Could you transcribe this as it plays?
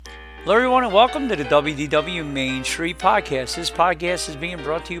Hello, everyone, and welcome to the WDW Main Street Podcast. This podcast is being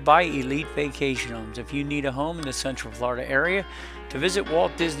brought to you by Elite Vacation Homes. If you need a home in the Central Florida area to visit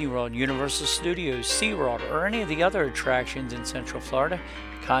Walt Disney World, Universal Studios, SeaWorld, or any of the other attractions in Central Florida,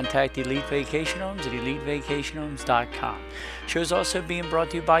 contact Elite Vacation Homes at elitevacationhomes.com. Show's also being brought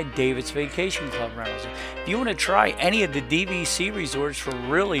to you by David's Vacation Club Rentals. If you want to try any of the DVC resorts for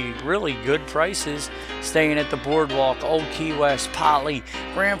really good prices, staying at the Boardwalk, Old Key West, Poly,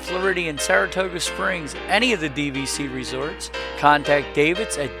 Grand Floridian, Saratoga Springs, any of the DVC resorts, contact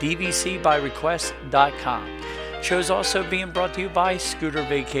David's at dvcbyrequest.com. Show's also being brought to you by Scooter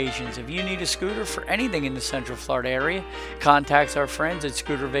Vacations. If you need a scooter for anything in the Central Florida area, contact our friends at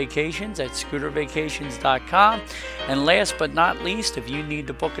Scooter Vacations at scootervacations.com. And last but not least, if you need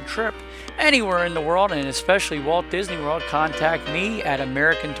to book a trip anywhere in the world, and especially Walt Disney World, contact me at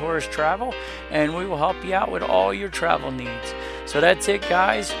American Tourist Travel, and we will help you out with all your travel needs. So that's it,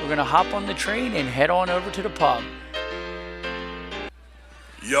 guys. We're going to hop on the train and head on over to the pub.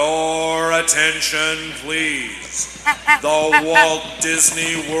 Your attention, please. The Walt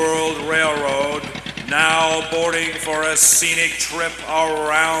Disney World Railroad now boarding for a scenic trip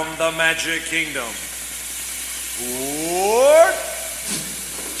around the Magic Kingdom. Board!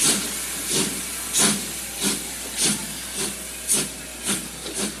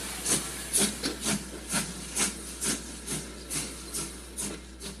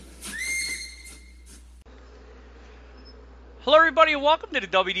 Hello, everybody, and welcome to the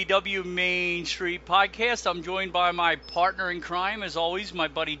WDW Main Street Podcast. I'm joined by my partner in crime, as always, my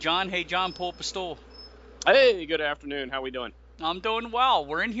buddy John. Hey, John, pull up a stool. Hey, good afternoon. How we doing? I'm doing well.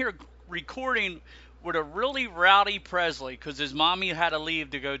 We're in here recording with a really rowdy Presley because his mommy had to leave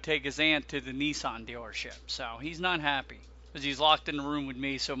to go take his aunt to the Nissan dealership. So he's not happy because he's locked in the room with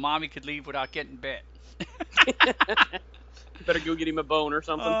me so mommy could leave without getting bit. Better go get him a bone or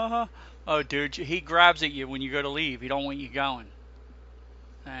something. Uh-huh. Oh, dude, he grabs at you when you go to leave. He don't want you going.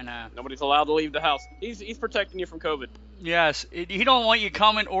 And Nobody's allowed to leave the house. He's protecting you from COVID. Yes, he don't want you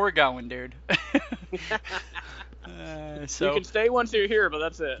coming or going, dude. So you can stay once you're here, but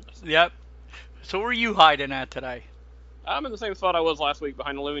that's it. Yep. So where are you hiding at today? I'm in the same spot I was last week,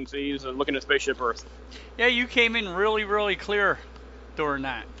 behind the Living Seas and looking at Spaceship Earth. Yeah, you came in really clear during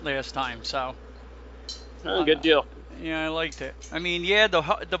that last time, so. Good deal. Yeah, I liked it. I mean, yeah,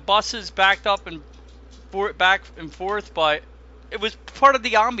 the buses backed up and back and forth, but it was part of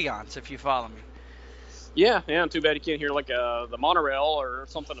the ambiance, if you follow me. Yeah. Too bad you can't hear like the monorail or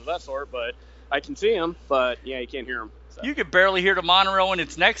something of that sort, but I can see them. But yeah, you can't hear them. So. You could barely hear the monorail when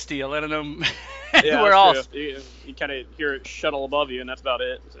it's next to you, letting them yeah, anywhere else. You kind of hear it shuttle above you, and that's about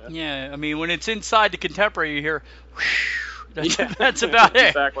it. So. Yeah, I mean, when it's inside the Contemporary, you hear, whoosh, that's about it.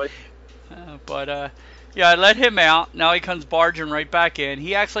 Exactly. Yeah, I let him out. Now he comes barging right back in.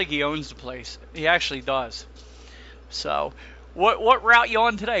 He acts like he owns the place. He actually does. So, what route you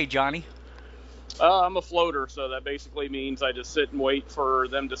on today, Johnny? I'm a floater, so that basically means I just sit and wait for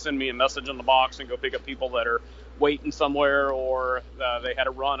them to send me a message in the box and go pick up people that are waiting somewhere, or they had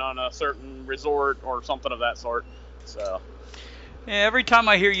a run on a certain resort or something of that sort. So. Yeah, every time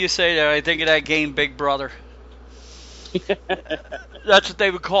I hear you say that, I think of that game Big Brother. That's what they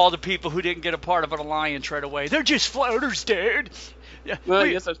would call the people who didn't get a part of an alliance right away. They're just floaters, dude. Yeah, well,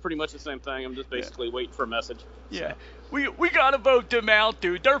 I guess that's pretty much the same thing. I'm just basically waiting for a message. Yeah, so. we gotta vote them out,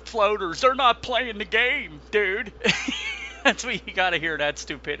 dude. They're floaters. They're not playing the game, dude. That's what you gotta hear, that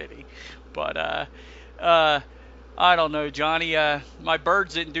stupidity. But I don't know, Johnny. My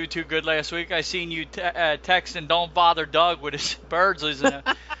birds didn't do too good last week. I seen you texting "Don't bother Doug" with his birds, isn't it?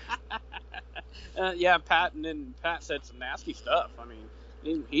 Yeah, Pat said some nasty stuff. I mean,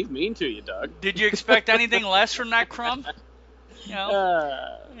 he's mean to you, Doug. Did you expect anything less from that crumb? He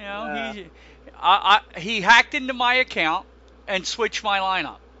hacked into my account and switched my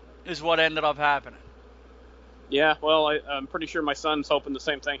lineup, is what ended up happening. Yeah, well, I'm pretty sure my son's hoping the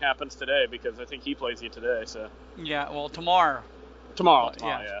same thing happens today because I think he plays you today. So. Yeah, well, tomorrow. Tomorrow.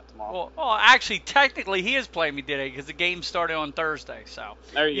 Well, actually, technically, he is playing me today because the game started on Thursday. So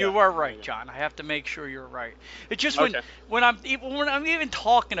you were right, John. I have to make sure you're right. It's just when I'm even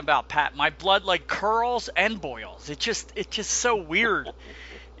talking about Pat, my blood like curls and boils. It's just so weird.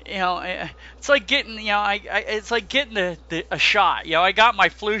 It's like getting it's like getting a shot. I got my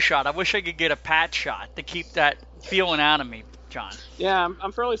flu shot. I wish I could get a Pat shot to keep that feeling out of me, John. Yeah,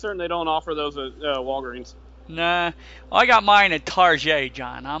 I'm fairly certain they don't offer those at Walgreens. Nah, I got mine at Target,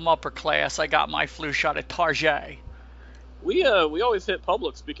 John. I'm upper class. I got my flu shot at Target. We always hit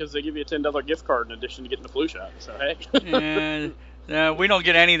Publix because they give you a $10 gift card in addition to getting the flu shot. So hey. And We don't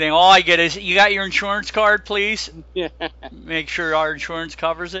get anything. All I get is, you got your insurance card, please? Yeah. Make sure our insurance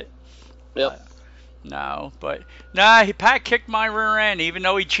covers it. Yep. No, but Pat kicked my rear end, even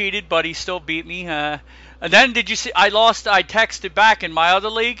though he cheated, but he still beat me. And then did you see? I lost. I texted back in my other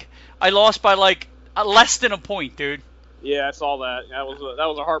league. I lost by like less than a point, dude. Yeah, I saw that. That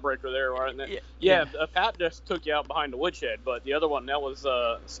was a heartbreaker there, wasn't it? Yeah. Pat just took you out behind the woodshed, but the other one, that was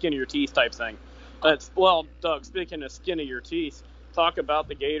skin of your teeth type thing. Well, Doug, speaking of skin of your teeth, talk about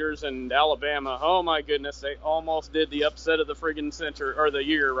the Gators and Alabama. Oh my goodness, they almost did the upset of the friggin' center or the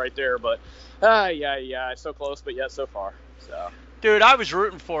year right there. But yeah, so close, but yet so far. So, dude, I was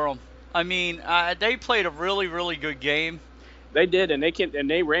rooting for them. I mean, they played a really, really good game. They did, and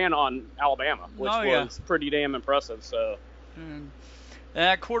they ran on Alabama, which was pretty damn impressive. So, and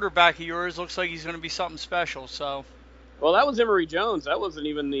that quarterback of yours looks like he's going to be something special. So, well, that was Emory Jones. That wasn't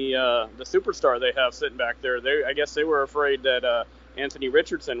even the superstar they have sitting back there. I guess they were afraid that Anthony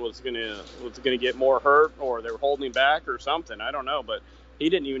Richardson was gonna get more hurt, or they were holding him back or something. I don't know, but he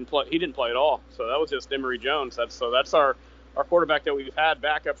didn't even play. He didn't play at all. So that was just Emory Jones. That's our quarterback that we've had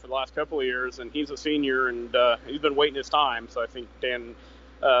backup for the last couple of years, and he's a senior, and he's been waiting his time. So I think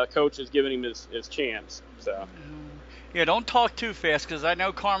coach is giving him his chance. So. Yeah, don't talk too fast, because I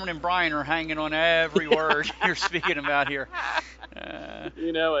know Carmen and Brian are hanging on every word you're speaking about here.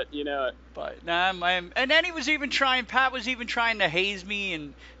 You know it. But and then Pat was even trying to haze me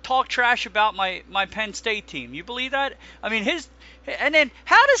and talk trash about my Penn State team. You believe that? I mean, and then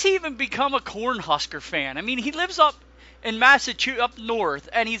how does he even become a Cornhusker fan? I mean, he lives up in Massachusetts, up north,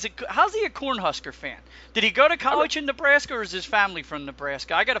 and how's he a Cornhusker fan? Did he go to college in Nebraska, or is his family from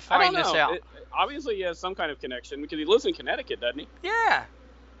Nebraska? I got to find this out. Obviously, he has some kind of connection because he lives in Connecticut, doesn't he? Yeah.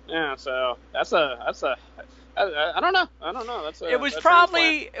 Yeah. So that's a. I don't know. It was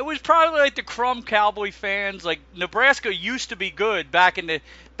probably like the Crumb Cowboy fans. Like, Nebraska used to be good back in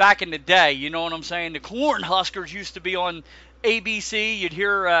the day. You know what I'm saying? The Cornhuskers used to be on ABC. You'd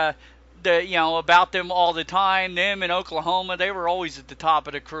hear about them all the time. Them in Oklahoma, they were always at the top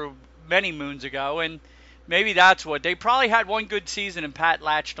of the crew many moons ago, and maybe that's what they probably had one good season and Pat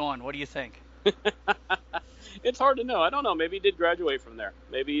latched on. What do you think? It's hard to know. I don't know. Maybe he did graduate from there.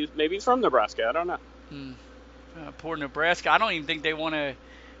 Maybe he's from Nebraska. I don't know. Poor Nebraska. I don't even think they want to.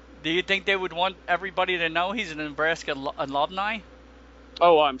 Do you think they would want everybody to know he's a Nebraska alumni?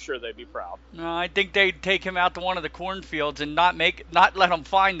 Oh, I'm sure they'd be proud. No, I think they'd take him out to one of the cornfields and not let him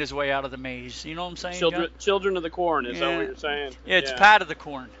find his way out of the maze. You know what I'm saying? Children of the corn, is that what you're saying? Yeah, it's Pat of the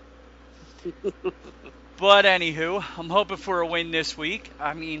corn. But anywho, I'm hoping for a win this week.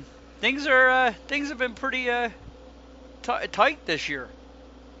 I mean, things have been pretty tight this year.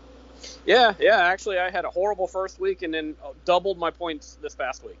 Yeah. Actually, I had a horrible first week and then doubled my points this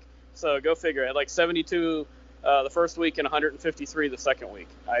past week. So go figure. I had like 72 the first week and 153 the second week.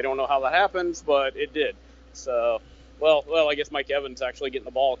 I don't know how that happens, but it did. So, well, I guess Mike Evans actually getting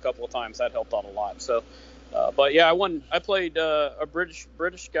the ball a couple of times, that helped out a lot. So, but yeah, I won. I played a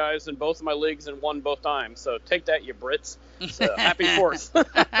British guys in both of my leagues and won both times. So take that, you Brits. So happy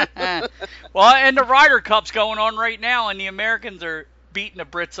 4th. Well, and the Ryder Cup's going on right now, and the Americans are beating the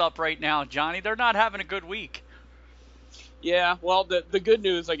Brits up right now, Johnny. They're not having a good week. Yeah, well, the good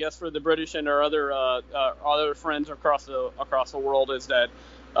news, I guess, for the British and our other friends across the world is that,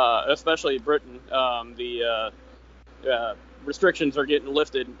 especially Britain, the restrictions are getting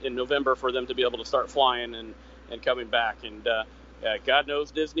lifted in November for them to be able to start flying and coming back. And God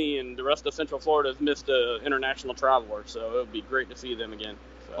knows Disney and the rest of Central Florida has missed an international traveler, so it would be great to see them again.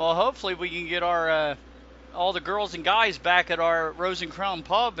 So. Well, hopefully we can get our all the girls and guys back at our Rose and Crown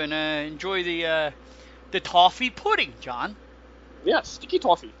pub and enjoy the toffee pudding, John. Yeah, sticky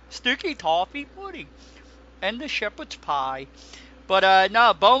toffee. Sticky toffee pudding. And the shepherd's pie. But,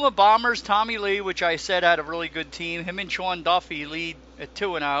 no, Boma Bombers, Tommy Lee, which I said had a really good team. Him and Sean Duffy lead at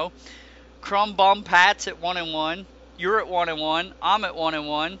 2-0. Crumb Bum Pats at 1-1. You're at 1-1. I'm at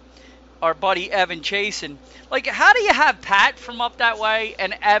 1-1. Our buddy Evan Chasen. Like, how do you have Pat from up that way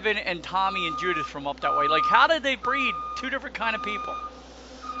and Evan and Tommy and Judith from up that way? Like, how did they breed two different kind of people?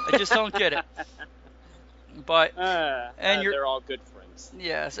 I just don't get it. But they're all good friends.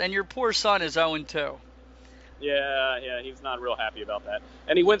 Yes, and your poor son is 0-2. Yeah, he's not real happy about that.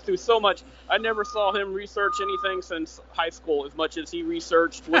 And he went through so much. I never saw him research anything since high school as much as he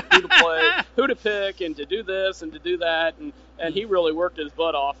researched who to play, who to pick, and to do this and to do that. And he really worked his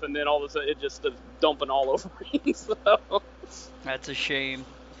butt off, and then all of a sudden it just is dumping all over him. So. That's a shame.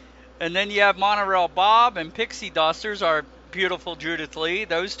 And then you have Monorail Bob and Pixie Dusters, our beautiful Judith Lee.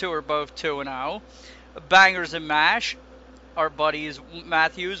 Those two are both 2-0. Bangers and Mash. Our buddy is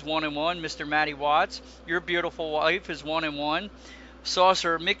Matthews, 1-1. Mr. Matty Watts. Your beautiful wife is 1-1.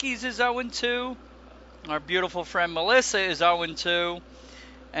 Saucer Mickey's is 0-2. Our beautiful friend Melissa is 0-2.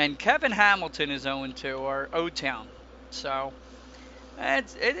 And Kevin Hamilton is 0-2, our O-Town. So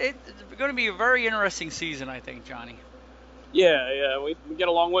it's going to be a very interesting season, I think, Johnny. Yeah, we got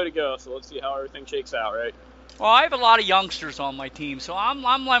a long way to go, so let's see how everything shakes out, right? Well, I have a lot of youngsters on my team, so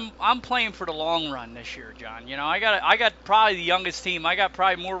I'm playing for the long run this year, John. You know, I got probably the youngest team. I got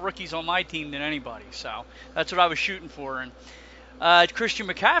probably more rookies on my team than anybody, so that's what I was shooting for. And Christian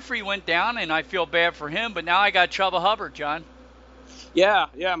McCaffrey went down, and I feel bad for him, but now I got Chuba Hubbard, John. Yeah,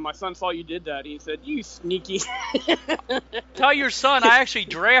 my son saw you did that. He said, "You sneaky." Tell your son I actually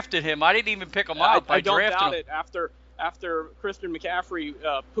drafted him. I didn't even pick him up. I don't drafted doubt him. it. After Christian McCaffrey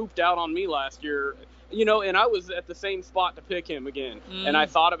pooped out on me last year, you know, and I was at the same spot to pick him again. And I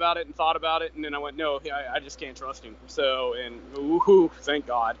thought about it, and then I went, no, I just can't trust him. So, and woohoo, thank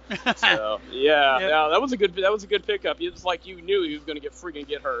God. So, yeah, that was a good pickup. It's like you knew he was going to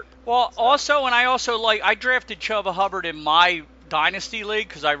get hurt. Well, so. I drafted Chuba Hubbard in my Dynasty League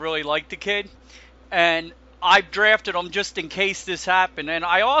because I really liked the kid. And I drafted him just in case this happened. And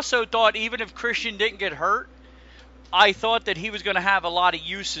I also thought even if Christian didn't get hurt, I thought that he was going to have a lot of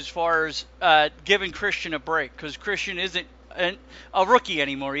use as far as giving Christian a break because Christian isn't a rookie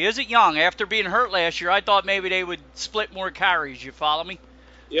anymore. He isn't young. After being hurt last year, I thought maybe they would split more carries. You follow me?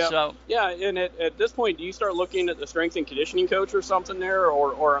 Yeah. So, yeah, and at this point, do you start looking at the strength and conditioning coach or something there?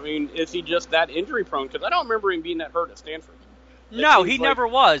 Or I mean, is he just that injury prone? Because I don't remember him being that hurt at Stanford. No, he never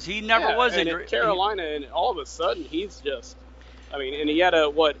was. He never was injured. At Carolina, and all of a sudden, he's just... I mean, and he had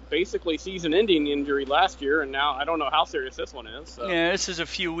basically season-ending injury last year, and now I don't know how serious this one is. So. Yeah, this is a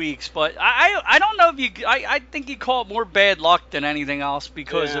few weeks, but I don't know if you... I think you call it more bad luck than anything else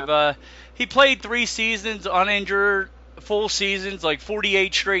because of... he played 3 seasons uninjured, full seasons, like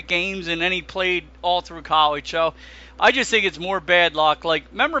 48 straight games, and then he played all through college. So I just think it's more bad luck. Like,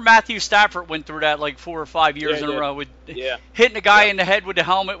 remember Matthew Stafford went through that like 4 or 5 years in a row with hitting a guy in the head with the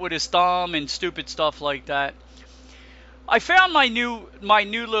helmet with his thumb and stupid stuff like that. I found my new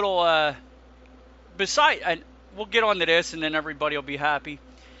little and we'll get on to this and then everybody will be happy.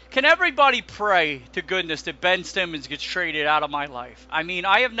 Can everybody pray to goodness that Ben Simmons gets traded out of my life? I mean,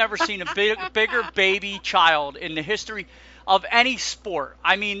 I have never seen a bigger baby child in the history of any sport.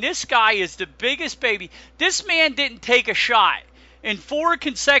 I mean, this guy is the biggest baby. This man didn't take a shot in 4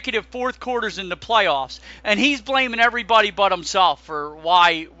 consecutive fourth quarters in the playoffs, and he's blaming everybody but himself for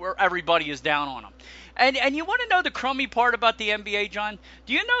why everybody is down on him. And you want to know the crummy part about the NBA, John?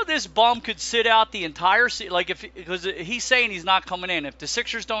 Do you know this bum could sit out the entire season? Like, because he's saying he's not coming in. If the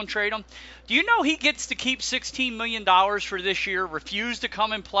Sixers don't trade him, do you know he gets to keep $16 million for this year, refuse to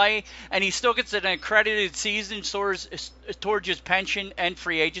come and play, and he still gets an accredited season towards his pension and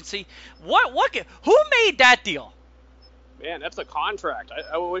free agency? Who made that deal? Man, that's a contract.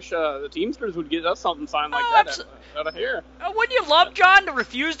 I wish the Teamsters would get us something signed like that out of here. Wouldn't you love, John, to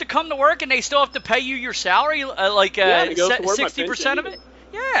refuse to come to work and they still have to pay you your salary, 60% of it?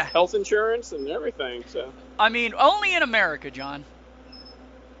 Yeah. Health insurance and everything. So. I mean, only in America, John.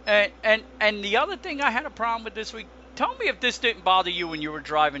 And the other thing I had a problem with this week, tell me if this didn't bother you when you were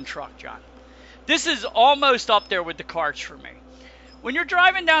driving truck, John. This is almost up there with the carts for me. When you're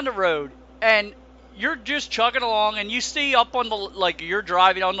driving down the road and you're just chugging along and you see up on you're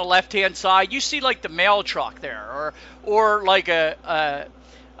driving on the left-hand side, you see like the mail truck there or like a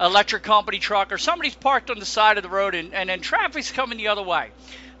electric company truck or somebody's parked on the side of the road and then traffic's coming the other way.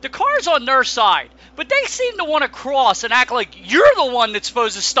 The car's on their side, but they seem to want to cross and act like you're the one that's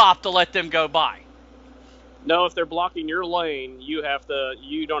supposed to stop to let them go by. No, if they're blocking your lane, you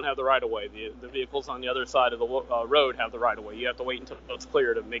don't have the right of way. The vehicles on the other side of the road have the right of way. You have to wait until it's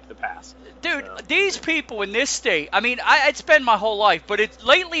clear to make the pass. Dude, these people in this state, I mean, it's been my whole life, but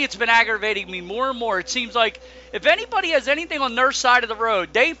lately it's been aggravating me more and more. It seems like if anybody has anything on their side of the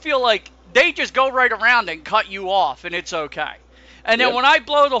road, they feel like they just go right around and cut you off, and it's okay. And then when I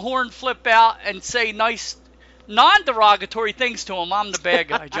blow the horn, flip out, and say nice, non-derogatory things to them, I'm the bad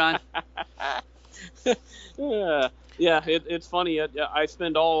guy, John. It's funny. I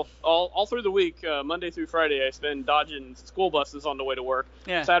spend all through the week, Monday through Friday, I spend dodging school buses on the way to work.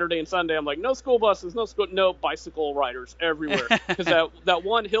 Yeah. Saturday and Sunday, I'm like, no school buses, no bicycle riders everywhere. Because that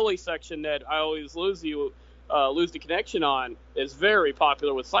one hilly section that I always lose the connection on is very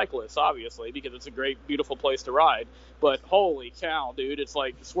popular with cyclists, obviously, because it's a great, beautiful place to ride. But holy cow, dude, it's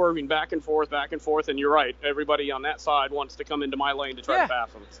like swerving back and forth, and you're right. Everybody on that side wants to come into my lane to try to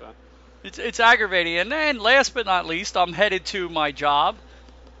pass them. So. It's aggravating. And then last but not least, I'm headed to my job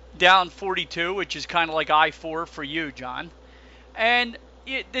down 42, which is kind of like I-4 for you, John. And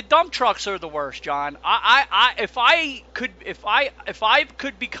the dump trucks are the worst, John. If I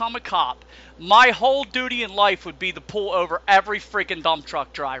could become a cop, my whole duty in life would be to pull over every freaking dump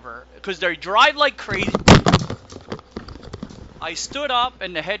truck driver because they drive like crazy. I stood up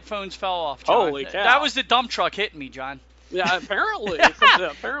and the headphones fell off, John. Holy cow. That was the dump truck hitting me, John. Yeah, apparently.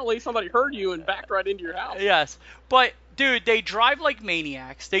 Apparently somebody heard you and backed right into your house. Yes. But, dude, they drive like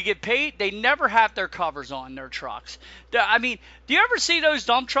maniacs. They get paid. They never have their covers on their trucks. I mean, do you ever see those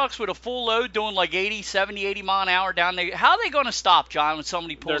dump trucks with a full load doing like 70, 80 mile an hour down there? How are they going to stop, John, when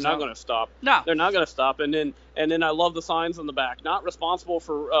somebody pulls They're not going to stop. No. They're not going to stop. And then I love the signs on the back. Not responsible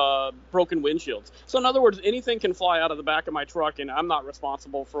for broken windshields. So, in other words, anything can fly out of the back of my truck, and I'm not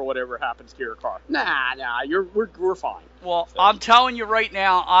responsible for whatever happens to your car. Nah, we're fine. Well, so. I'm telling you right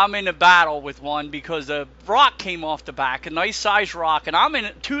now, I'm in a battle with one because a rock came off the back, a nice size rock, and I'm in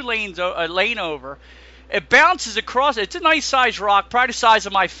a lane over. It bounces across. It's a nice size rock, probably the size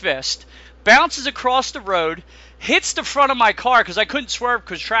of my fist. Bounces across the road, hits the front of my car because I couldn't swerve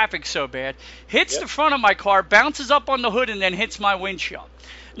because traffic's so bad. Hits the front of my car, bounces up on the hood, and then hits my windshield.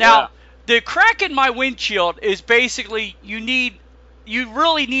 Now, the crack in my windshield is basically you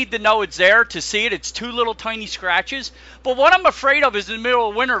really need to know it's there to see it. It's two little tiny scratches. But what I'm afraid of is in the middle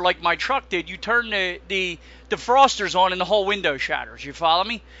of winter, like my truck did, you turn the defrosters on and the whole window shatters. You follow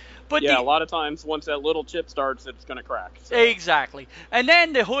me? But a lot of times once that little chip starts, it's going to crack. So. Exactly. And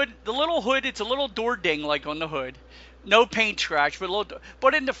then the little hood, it's a little door ding like on the hood. No paint scratch,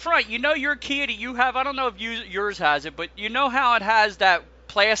 but in the front, your Kia that you have, I don't know if yours has it, but you know how it has that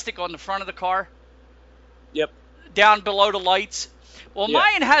plastic on the front of the car? Yep. Down below the lights? Well,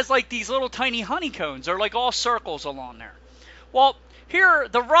 mine has like these little tiny honeycombs. They're like all circles along there. Well, here,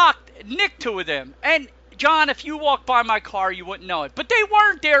 the rock nicked two of them. And, John, if you walked by my car, you wouldn't know it. But they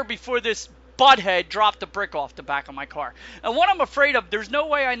weren't there before this butthead dropped the brick off the back of my car. And what I'm afraid of, there's no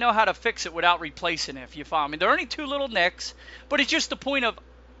way I know how to fix it without replacing it, if you follow me. There are only two little nicks, but it's just the point of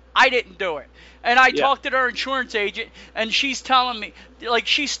I didn't do it. And I talked to their insurance agent, and she's telling me, like,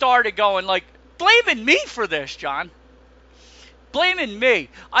 she started going, like, blaming me for this, John. Blaming me.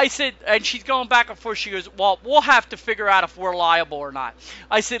 I said, and she's going back and forth. She goes, well, we'll have to figure out if we're liable or not.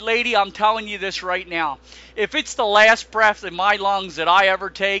 I said, lady, I'm telling you this right now. If it's the last breath in my lungs that I ever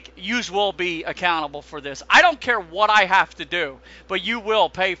take, yous will be accountable for this. I don't care what I have to do, but you will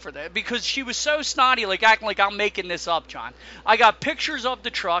pay for that. Because she was so snotty, like acting like I'm making this up, John. I got pictures of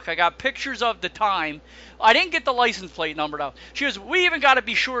the truck. I got pictures of the time. I didn't get the license plate number, though. She goes, we even got to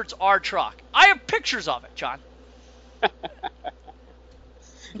be sure it's our truck. I have pictures of it, John.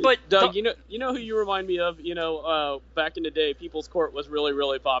 But Doug, you know who you remind me of? Back in the day, People's Court was really,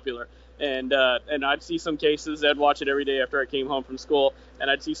 really popular, and I'd see some cases. I'd watch it every day after I came home from school, and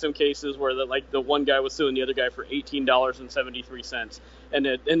I'd see some cases where the one guy was suing the other guy for $18.73, and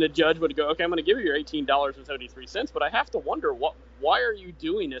the judge would go, okay, I'm going to give you your $18.73, but I have to wonder why are you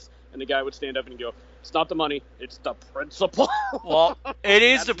doing this? And the guy would stand up and go, it's not the money, it's the principle. Well, it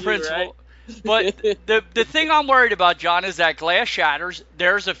is the principle. Right? But the thing I'm worried about, John, is that glass shatters.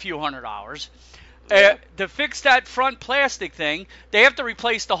 There's a few $100s. To fix that front plastic thing, they have to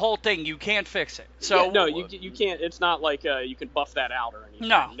replace the whole thing. You can't fix it. So no, you can't. It's not like you can buff that out or anything.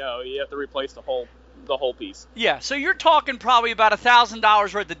 No, you have to replace the whole piece. Yeah, so you're talking probably about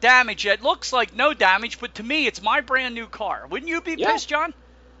 $1,000 worth of damage. It looks like no damage, but to me, it's my brand new car. Wouldn't you be pissed, John?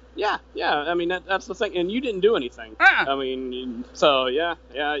 Yeah. I mean, that's the thing. And you didn't do anything. I mean, so,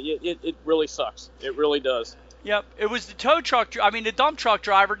 it really sucks. It really does. Yep. It was the dump truck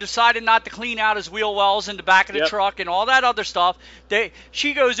driver decided not to clean out his wheel wells in the back of the truck and all that other stuff.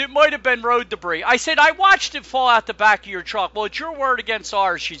 She goes, it might have been road debris. I said, I watched it fall out the back of your truck. Well, it's your word against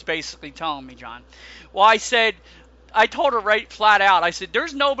ours, she's basically telling me, John. Well, I told her right flat out, I said,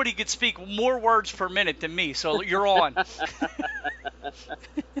 there's nobody could speak more words per minute than me, so you're on.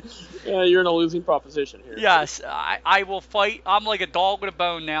 Yeah, you're in a losing proposition here. Yes, I will fight. I'm like a dog with a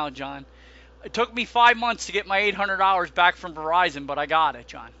bone now, John. It took me 5 months to get my $800 back from Verizon, but I got it,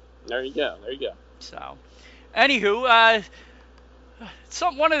 John. There you go. So, anywho,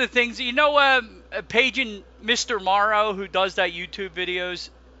 one of the things, paging Mr. Morrow, who does that YouTube videos?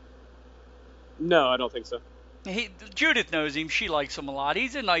 No, I don't think so. Judith knows him. She likes him a lot.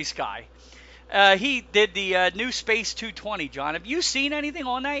 He's a nice guy. He did the new Space 220, John. Have you seen anything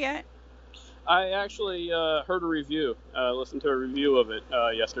on that yet? I actually heard a review, listened to a review of it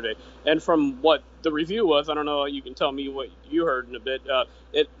yesterday. And from what the review was, I don't know, you can tell me what you heard in a bit.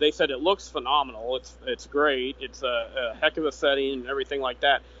 They said it looks phenomenal. It's great. It's a heck of a setting and everything like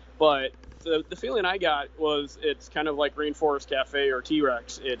that. But the feeling I got was it's kind of like Rainforest Cafe or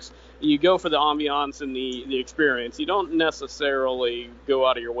T-Rex. It's you go for the ambiance and the experience. You don't necessarily go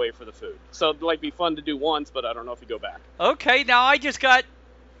out of your way for the food. So it'd like be fun to do once, but I don't know if you go back. Okay, now I just got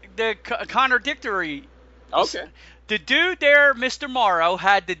the contradictory. Okay. The dude there, Mr. Morrow,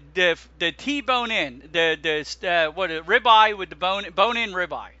 had the T-bone in, the ribeye with the bone in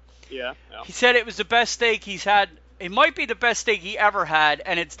ribeye. Yeah. He said it was the best steak he's had. It might be the best steak he ever had,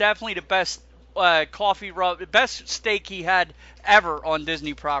 and it's definitely the best best steak he had ever on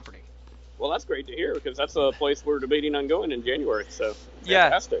Disney property. Well, that's great to hear because that's a place we're debating on going in January. So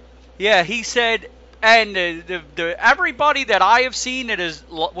fantastic. Yeah, he said, and the everybody that I have seen that has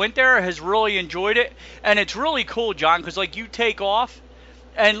went there has really enjoyed it, and it's really cool, John, because like you take off,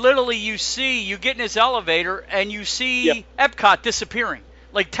 and literally you get in this elevator and you see Epcot disappearing,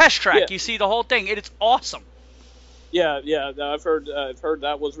 like Test Track. Yeah. You see the whole thing, and it's awesome. Yeah, I've heard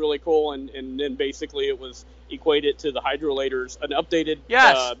that was really cool, and then basically it was equated to the hydrolators, an updated,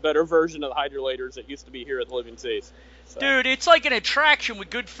 better version of the hydrolators that used to be here at the Living Seas. So. Dude, it's like an attraction with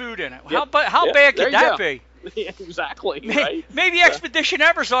good food in it. Yep. How bad could that be? Yeah, exactly. Right. Maybe Expedition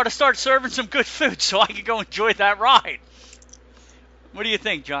Everest ought to start serving some good food so I can go enjoy that ride. What do you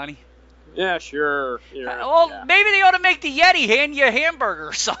think, Johnny? Yeah, sure. Maybe they ought to make the Yeti hand you a hamburger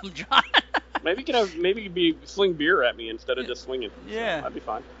or something, John. Maybe you could sling beer at me instead of just swinging. Yeah, so that'd be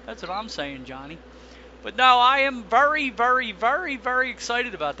fine. That's what I'm saying, Johnny. But no, I am very, very, very, very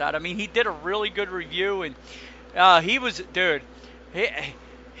excited about that. I mean, he did a really good review, and he was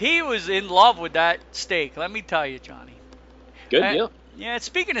in love with that steak. Let me tell you, Johnny. Good deal. Yeah.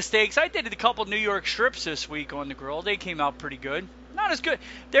 Speaking of steaks, I did a couple New York strips this week on the grill. They came out pretty good. Not as good.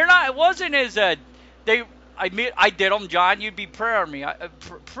 They're not. It wasn't as I did them, John. You'd be proud of me.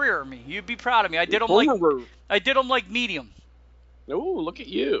 You'd be proud of me. I did them like medium. Oh, look at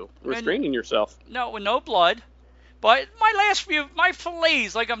you, restraining yourself. No, with no blood. But my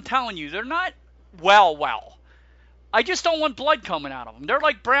fillets, like I'm telling you, they're not well. I just don't want blood coming out of them. They're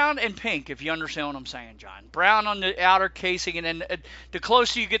like brown and pink, if you understand what I'm saying, John. Brown on the outer casing, and then the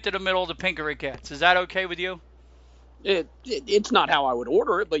closer you get to the middle, the pinker it gets. Is that okay with you? It's not how I would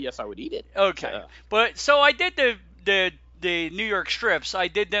order it, but yes, I would eat it. Okay. But so I did the New York strips. I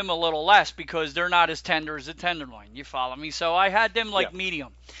did them a little less because they're not as tender as a tenderloin. You follow me? So I had them like medium.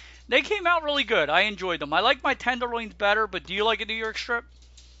 They came out really good. I enjoyed them. I like my tenderloins better, but do you like a New York strip?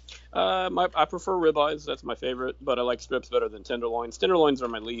 I prefer ribeyes. That's my favorite, but I like strips better than tenderloins. Tenderloins are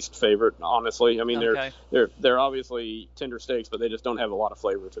my least favorite, honestly. I mean, they're obviously tender steaks, but they just don't have a lot of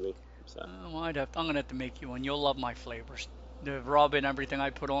flavor to me. So. I'm gonna have to make you one. You'll love my flavors, the rub and everything I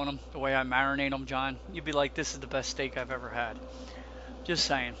put on them, the way I marinate them, John. You'd be like, this is the best steak I've ever had. Just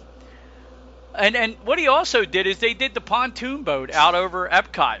saying. And what he also did is they did the pontoon boat out over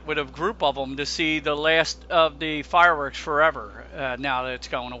Epcot with a group of them to see the last of the fireworks forever. Now that it's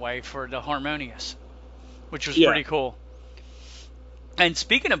going away for the Harmonious, which was pretty cool. And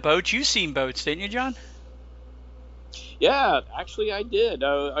speaking of boats, you've seen boats, didn't you, John? Yeah, actually I did.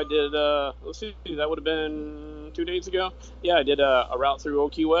 I did, let's see, that would have been 2 days ago. Yeah, I did a route through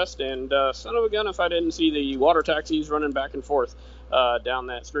Old Key West, and son of a gun if I didn't see the water taxis running back and forth down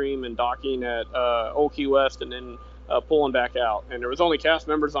that stream and docking at Old Key West and then pulling back out. And there was only cast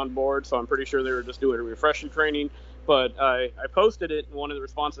members on board, so I'm pretty sure they were just doing a refresher training. But I posted it, and one of the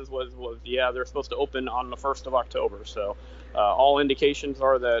responses was they're supposed to open on the 1st of October. So all indications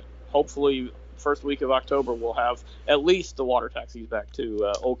are that hopefully first week of October we'll have at least the water taxis back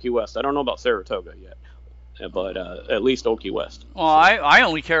to Old Key West. I don't know about Saratoga yet, but at least Old Key West. Well, I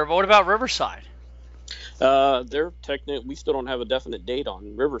only care about, what about Riverside? We still don't have a definite date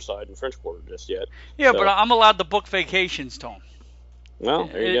on Riverside and French Quarter just yet. Yeah, so. But I'm allowed to book vacations, Tom. Well,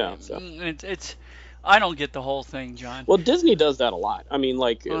 there you go. So. I don't get the whole thing, John. Well, Disney does that a lot. I mean,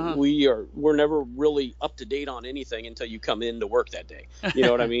 like we're never really up to date on anything until you come in to work that day. You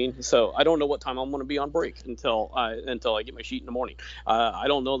know what I mean? So I don't know what time I'm going to be on break until I get my sheet in the morning. I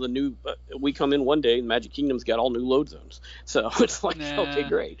don't know the new. We come in one day, and Magic Kingdom's got all new load zones. So it's like, okay,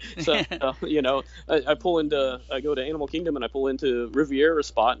 great. So I go to Animal Kingdom and I pull into Riviera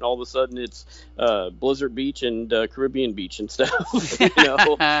spot, and all of a sudden it's Blizzard Beach and Caribbean Beach and stuff.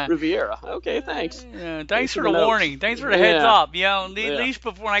 Riviera. Okay, thanks. Yeah, thanks for the warning. Thanks for the heads up. At least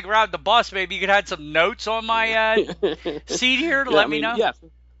before I grab the bus, maybe you could have some notes on my seat here to let me know. Yeah,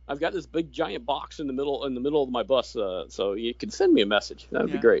 I've got this big giant box in the middle of my bus, so you can send me a message. That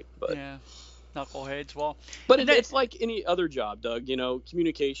would be great. But knuckleheads. Well, but it's like any other job, Doug. You know,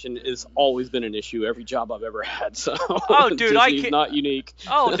 communication has always been an issue. Every job I've ever had. So, oh, dude, Disney's not unique.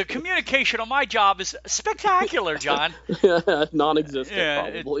 Oh, the communication on my job is spectacular, John.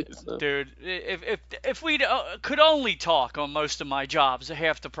 Non-existent, probably. Dude, if we could only talk on most of my jobs,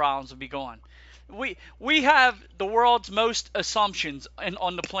 half the problems would be gone. We have the world's most assumptions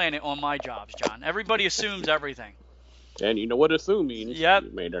on the planet on my jobs, John. Everybody assumes everything. And you know what assume means? Yep.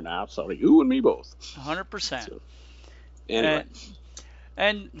 You made an ass out of you and me both. 100%. So, anyway.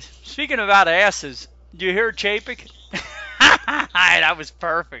 And speaking of out of asses, do you hear Chapek? That was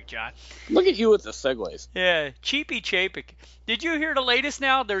perfect, John. Look at you with the segues. Yeah, Cheapy Chapek. Did you hear the latest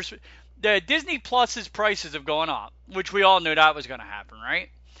now? There's the Disney Plus's prices have gone up, which we all knew that was going to happen, right?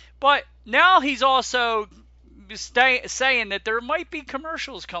 But now he's also saying that there might be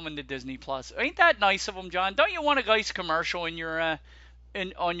commercials coming to Disney Plus. Ain't that nice of him, John? Don't you want a nice commercial in your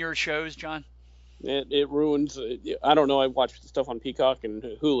on your shows, John? It ruins. I don't know. I watch stuff on Peacock and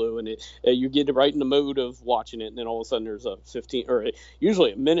Hulu, and you get right in the mood of watching it, and then all of a sudden there's a 15 or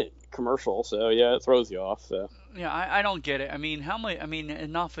usually a minute commercial. So yeah, it throws you off. So. Yeah, I don't get it. I mean,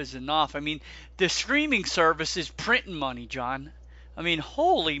 enough is enough. I mean, the streaming service is printing money, John. I mean,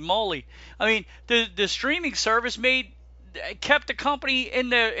 holy moly! I mean, the streaming service kept the company in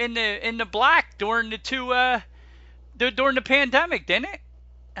the black during during the pandemic, didn't it?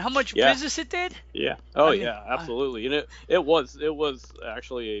 How much business it did? Yeah. Oh, yeah, absolutely. And it was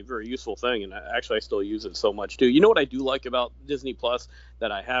actually a very useful thing, and I still use it so much too. You know what I do like about Disney Plus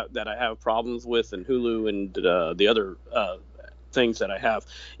that I have problems with, and Hulu and the other things that I have.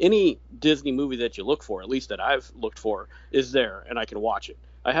 Any Disney movie that you look for, at least that I've looked for, is there, and I can watch it.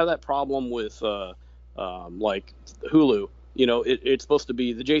 I have that problem with like Hulu. You know, it's supposed to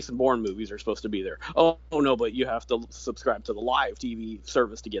be the Jason Bourne movies are supposed to be there. Oh no, but you have to subscribe to the live TV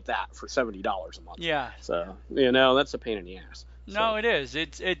service to get that for $70 a month. Yeah. So that's a pain in the ass. No, it is.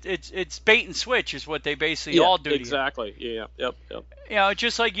 It's bait and switch is what they basically all do. Exactly. Yeah. Yep. You know, it's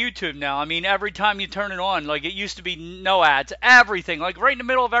just like YouTube now. I mean, every time you turn it on, like it used to be no ads, everything. Like right in the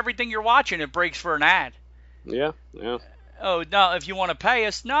middle of everything you're watching, it breaks for an ad. Yeah. Oh no, if you want to pay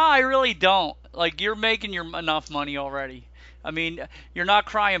us, no, I really don't. Like you're making enough money already. I mean, you're not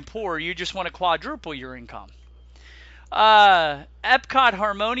crying poor. You just want to quadruple your income. Epcot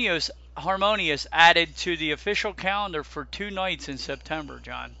Harmonious added to the official calendar for 2 nights in September,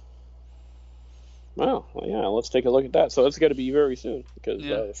 John. Well, yeah, let's take a look at that. So it's got to be very soon because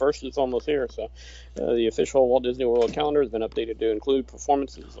the first is almost here. So the official Walt Disney World calendar has been updated to include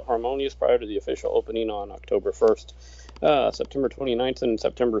performances of Harmonious prior to the official opening on October 1st. September 29th and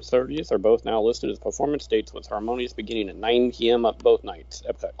September 30th are both now listed as performance dates, with Harmonious beginning at 9 p.m. on both nights.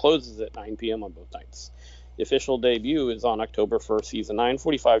 Epcot closes at 9 p.m. on both nights. The official debut is on October 1st, season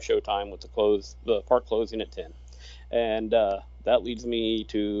 9:45 showtime, with the park closing at 10. And that leads me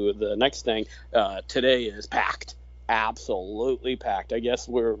to the next thing. Today is packed, absolutely packed. I guess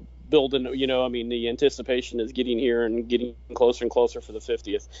we're building, the anticipation is getting here and getting closer and closer for the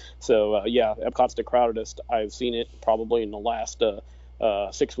 50th. So, Epcot's the crowdedest I've seen it probably in the last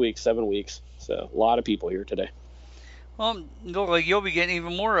 6 weeks, 7 weeks. So, a lot of people here today. Well, like you'll be getting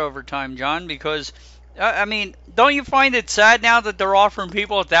even more overtime, John, because, don't you find it sad now that they're offering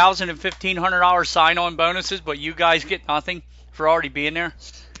people $1,000 and $1,500 sign-on bonuses, but you guys get nothing for already being there?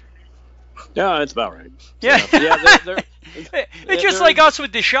 Yeah, that's about right. Yeah. So, they're it's just like us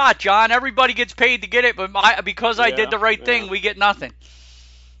with the shot, John. Everybody gets paid to get it, but because I did the right thing, we get nothing.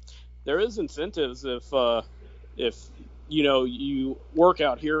 There is incentives if you work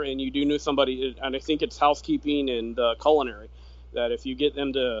out here and you do know somebody, and I think it's housekeeping and culinary, that if you get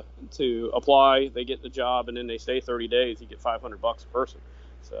them to apply, they get the job, and then they stay 30 days, you get $500 a person.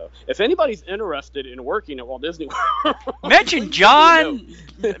 So if anybody's interested in working at Walt Disney World, mention John.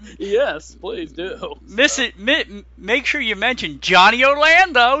 Yes, please do. Make sure you mention Johnny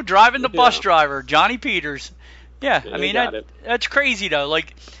Orlando, driving the bus driver, Johnny Peters. Yeah, that's crazy though.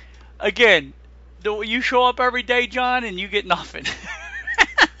 Like, again, you show up every day, John, and you get nothing.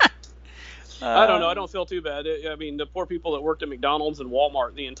 I don't know. I don't feel too bad. I mean, the poor people that worked at McDonald's and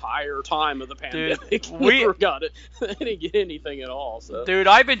Walmart the entire time of the pandemic never got it. They didn't get anything at all. So. Dude,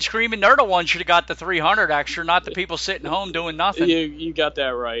 I've been screaming they're the ones should have got the $300 extra, not the people sitting home doing nothing. You got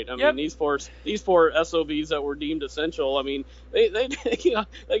that right. I mean, these poor SOBs that were deemed essential. I mean, they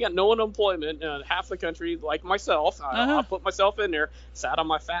got no unemployment. Half the country, like myself, I put myself in there, sat on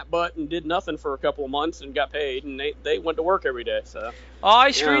my fat butt and did nothing for a couple of months and got paid, and they went to work every day. So. Oh,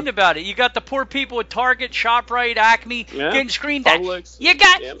 I screamed about it. You got the poor people at Target, ShopRite, Acme, Yeah. getting screamed at. Publix. You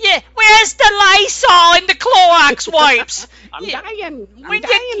got, Yep. yeah, where's the Lysol and the Clorox wipes? I'm Yeah. dying. I'm When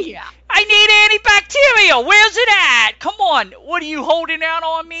dying you- here. I need antibacterial. Where's it at? Come on. What are you holding out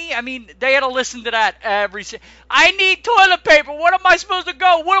on me? I mean, they had to listen to that I need toilet paper. What am I supposed to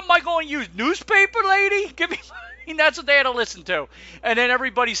go? What am I going to use? Newspaper, lady? Give me money. That's what they had to listen to. And then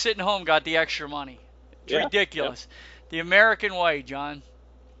everybody sitting home got the extra money. It's Yeah, ridiculous. The American way, John.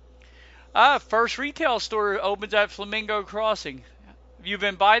 First retail store opens at Flamingo Crossing. Have you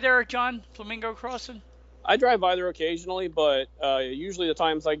been by there, John? Flamingo Crossing? I drive by there occasionally, but usually the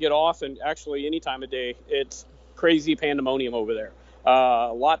times I get off, and actually any time of day, it's crazy pandemonium over there.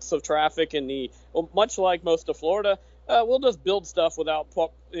 Lots of traffic, and much like most of Florida, we'll just build stuff without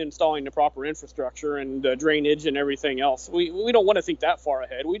installing the proper infrastructure and drainage and everything else. We don't want to think that far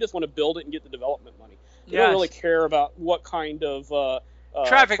ahead. We just want to build it and get the development money. We don't really care about what kind of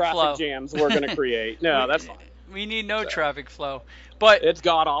traffic flow jams we're going to create. No, that's fine. We need no traffic flow. But it's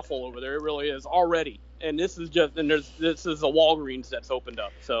god awful over there. It really is already. And this is this is a Walgreens that's opened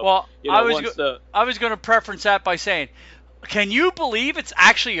up. So well, I was going to preference that by saying, can you believe it's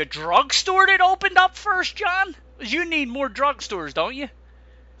actually a drugstore that opened up first, John? You need more drugstores, don't you?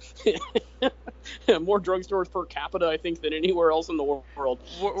 More drugstores per capita, I think, than anywhere else in the world.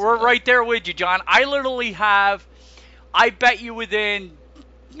 We're right there with you, John. I literally have, I bet you within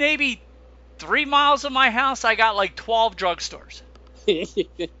maybe 3 miles of my house, I got like 12 drugstores.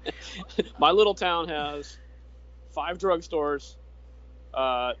 My little town has 5 drugstores,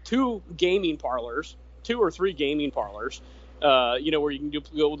 2 gaming parlors, 2 or 3 gaming parlors, where you can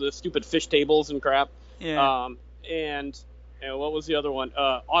go to the stupid fish tables and crap. Yeah. And what was the other one?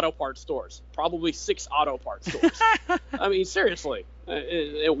 Auto parts stores. Probably 6 auto parts stores. I mean, seriously,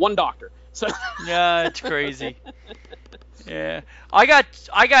 1 doctor. So yeah, it's crazy. Yeah, I got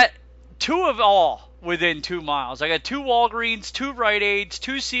 2 of all within 2 miles. I got 2 Walgreens, 2 Rite Aids,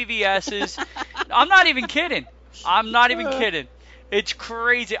 2 CVS's. I'm not even kidding. Kidding. It's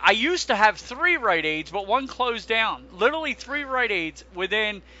crazy. I used to have 3 Rite Aids, but 1 closed down. Literally 3 Rite Aids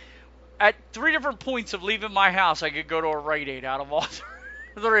at 3 different points of leaving my house. I could go to a Rite Aid out of all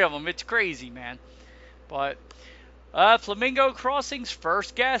 3 of them. It's crazy, man. But Flamingo Crossing's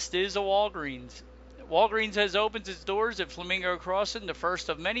first guest is a Walgreens. Walgreens has opened its doors at Flamingo Crossing, the first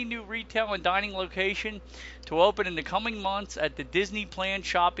of many new retail and dining locations to open in the coming months at the Disney planned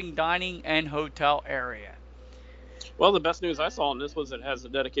shopping, dining, and hotel area. Well, the best news I saw on this was it has a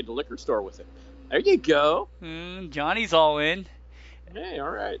dedicated liquor store with it. There you go. Johnny's all in. Hey,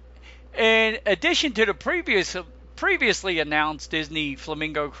 all right. In addition to the previously announced Disney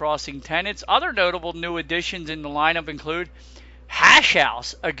Flamingo Crossing tenants, other notable new additions in the lineup include Hash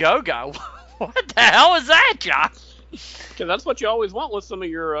House, a go-go. What the hell is that, John? Because that's what you always want with some of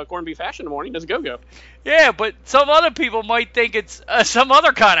your corned beef hash in the morning, is go-go. Yeah, but some other people might think it's some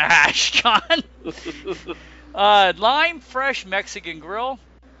other kind of hash, John. Lime Fresh Mexican Grill.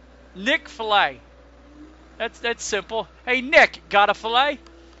 Nick Filet. That's simple. Hey, Nick, got a filet?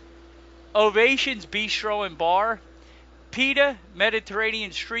 Ovations Bistro and Bar. Pita,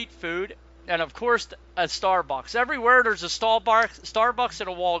 Mediterranean street food. And, of course, a Starbucks. Everywhere there's a Starbucks and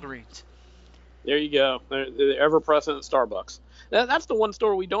a Walgreens. There you go. The ever-present Starbucks. That's the one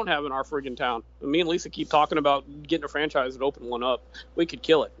store we don't have in our friggin' town. Me and Lisa keep talking about getting a franchise and open one up. We could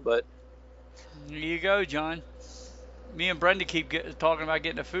kill it, but... There you go, John. Me and Brenda keep talking about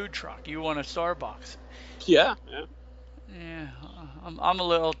getting a food truck. You want a Starbucks. Yeah. Yeah, I'm a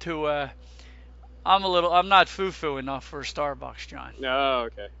little too... I'm not foo-foo enough for a Starbucks, John. Oh,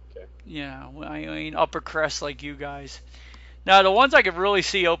 okay. Yeah, I ain't upper crust like you guys. Now, the ones I could really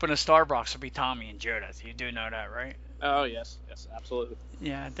see open a Starbucks would be Tommy and Judith. You do know that, right? Oh, yes, absolutely.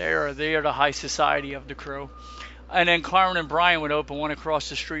 Yeah, they are the high society of the crew. And then Carmen and Brian would open one across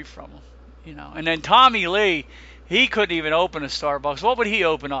the street from them. And then Tommy Lee, he couldn't even open a Starbucks. What would he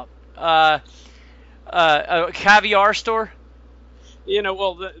open up? A caviar store?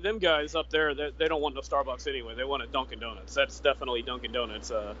 Well, them guys up there, they don't want no Starbucks anyway. They want a Dunkin' Donuts. That's definitely Dunkin'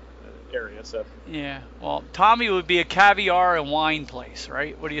 Donuts area. So. Yeah. Well, Tommy would be a caviar and wine place,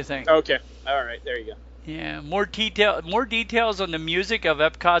 right? What do you think? Okay. All right. There you go. Yeah. More details on the music of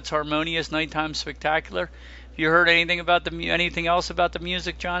Epcot's Harmonious Nighttime Spectacular. Have you heard anything else about the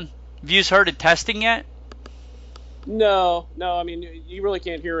music, John? Have you heard it testing yet? No. I mean, you really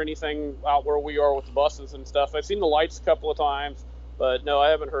can't hear anything out where we are with the buses and stuff. I've seen the lights a couple of times. But no, I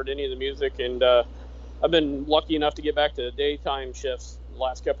haven't heard any of the music, and I've been lucky enough to get back to daytime shifts the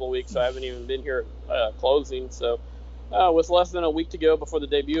last couple of weeks. So I haven't even been here at closing. So with less than a week to go before the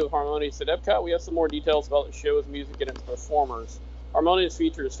debut of Harmonious at Epcot, we have some more details about the show's music and its performers. Harmonious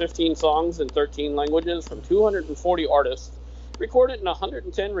features 15 songs in 13 languages from 240 artists, recorded in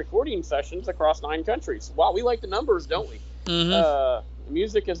 110 recording sessions across 9 countries. Wow, we like the numbers, don't we?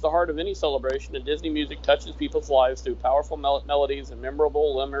 Music is the heart of any celebration, and Disney music touches people's lives through powerful melodies and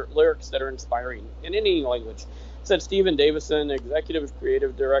memorable lyrics that are inspiring in any language, said Stephen Davison, Executive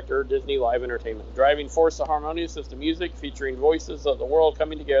Creative Director, Disney Live Entertainment. The driving force of Harmonious is the music featuring voices of the world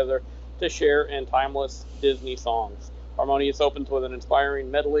coming together to share in timeless Disney songs. Harmonious opens with an inspiring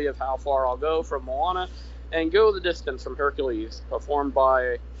medley of How Far I'll Go from Moana and Go the Distance from Hercules, performed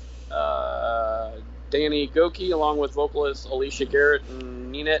by Danny Goki, along with vocalists Alicia Garrett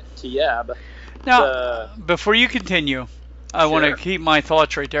and Ninette Tiab. Now, before you continue, I want to keep my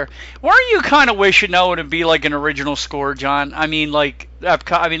thoughts right there. Weren't you kind of wishing that would be like an original score, John? I mean, like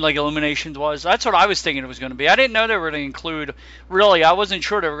Illuminations was. That's what I was thinking it was going to be. I didn't know they were going to include. Really, I wasn't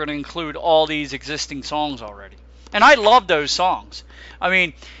sure they were going to include all these existing songs already. And I love those songs. I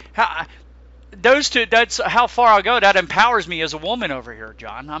mean, those two. That's How Far I'll Go. That empowers me as a woman over here,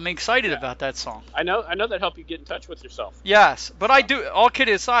 John. I'm excited about that song. I know that helped you get in touch with yourself. Yes, but I do. All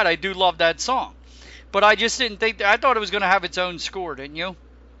kidding aside, I do love that song. But I just didn't think. I thought it was going to have its own score, didn't you?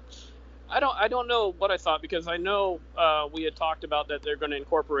 I don't know what I thought, because I know we had talked about that they're going to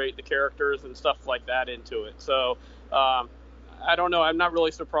incorporate the characters and stuff like that into it. So I don't know. I'm not really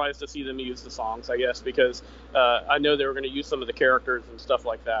surprised to see them use the songs, I guess, because I know they were going to use some of the characters and stuff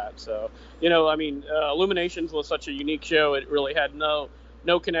like that. So, I mean, Illuminations was such a unique show. It really had no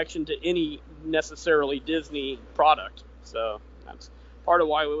connection to any necessarily Disney product. So that's part of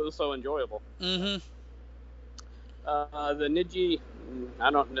why it was so enjoyable. Mm-hmm. The Niji,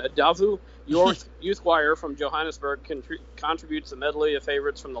 Dazu Youth Choir from Johannesburg contributes a medley of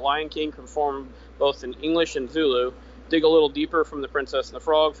favorites from The Lion King, performed both in English and Zulu. Dig a Little Deeper from The Princess and the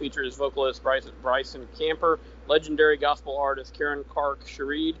Frog features vocalist Bryson Camper, legendary gospel artist Karen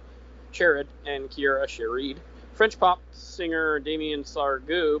Sherrod, and Kiera Sherrod. French pop singer Damien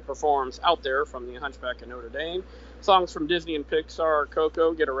Sargu performs Out There from The Hunchback of Notre Dame. Songs from Disney and Pixar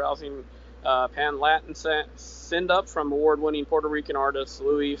Coco get a rousing Pan-Latin send-up from award-winning Puerto Rican artist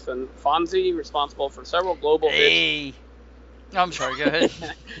Louis Fonzi, responsible for several global hits. I'm sorry, go ahead.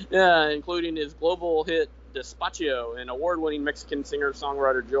 Yeah, including his global hit Despacio and award-winning Mexican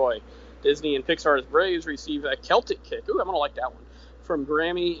singer-songwriter Joy. Disney and Pixar's Braves receive a Celtic kick. Ooh, I'm going to like that one. From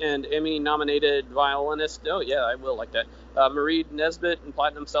Grammy and Emmy-nominated violinist, oh yeah, I will like that, Marie Nesbitt, and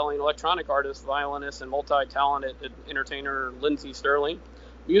platinum-selling electronic artist, violinist, and multi-talented entertainer Lindsey Sterling.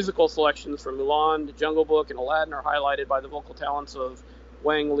 Musical selections from Mulan, Jungle Book, and Aladdin are highlighted by the vocal talents of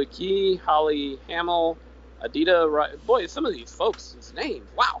Wang Luqi, Holly Hamill, Aditya. Boy, some of these folks' names,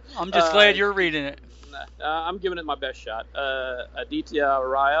 wow. I'm just glad you're reading it. I'm giving it my best shot. Aditya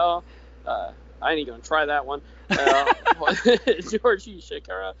Rao. I ain't going to try that one. Georgie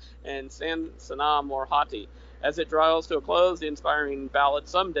Shekara and Sanam Morhati. As it draws to a close, the inspiring ballad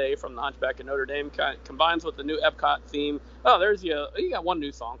Someday from The Hunchback of Notre Dame combines with the new Epcot theme. Oh, you got one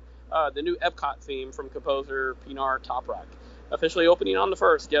new song. The new Epcot theme from composer Pinar Toprak. Officially opening on the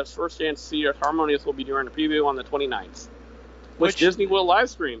 1st. Yes, first chance to see Harmonious will be during a preview on the 29th. Which Disney will live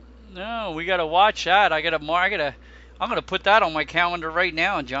stream. No, we got to watch that. I'm going to put that on my calendar right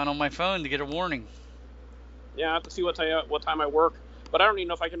now, John, on my phone to get a warning. Yeah, I have to see what time I work. But I don't even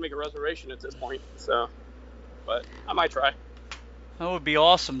know if I can make a reservation at this point. So, but I might try. That would be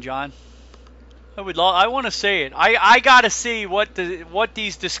awesome, John. I want to see it. I got to see what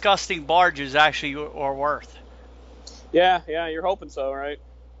these disgusting barges actually are worth. Yeah, you're hoping so, right?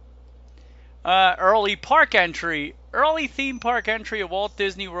 Early theme park entry at Walt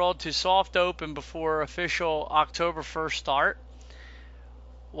Disney World to soft open before official October 1st start.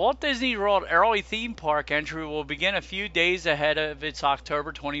 Walt Disney World early theme park entry will begin a few days ahead of its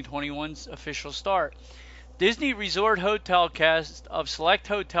October 2021 official start. Disney Resort Hotel cast of select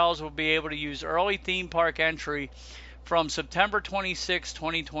hotels will be able to use early theme park entry from September 26,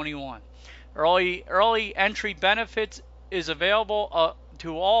 2021. Early entry benefits is available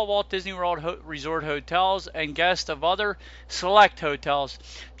to all Walt Disney World Resort hotels and guests of other select hotels.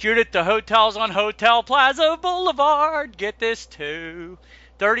 Judith, the hotels on Hotel Plaza Boulevard get this too.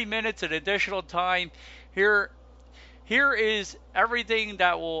 30 minutes at additional time. Here is everything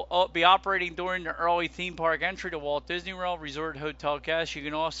that will be operating during the early theme park entry to Walt Disney World Resort Hotel guests. You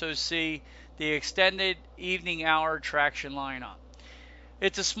can also see the extended evening hour attraction lineup.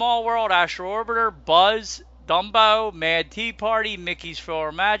 It's a Small World, Astro Orbiter, Buzz, Dumbo, Mad Tea Party, Mickey's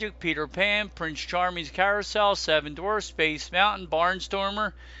Floor Magic, Peter Pan, Prince Charming's Carousel, Seven Dwarfs, Space Mountain,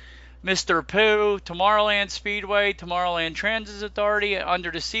 Barnstormer, Mr. Pooh, Tomorrowland Speedway, Tomorrowland Transit Authority,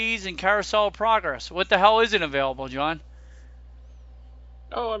 Under the Seas, and Carousel Progress. What the hell isn't available, John?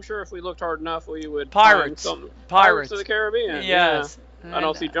 Oh, I'm sure if we looked hard enough, we would Pirates. find some Pirates of the Caribbean. Yes. Yeah. I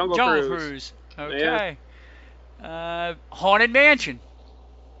don't see Jungle Cruise. Okay. Haunted Mansion.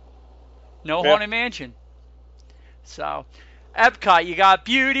 No Haunted Mansion. So, Epcot, you got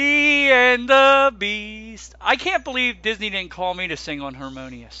Beauty and the Beast. I can't believe Disney didn't call me to sing on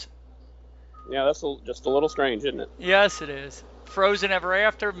Harmonious. Yeah, that's just a little strange, isn't it? Yes, it is. Frozen Ever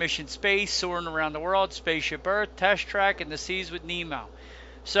After, Mission Space, Soaring Around the World, Spaceship Earth, Test Track, and The Seas with Nemo.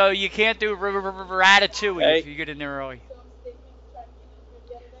 So you can't do Ratatouille if you get in there early.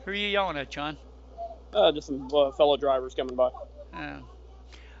 Who are you yelling at, John? Just some fellow drivers coming by.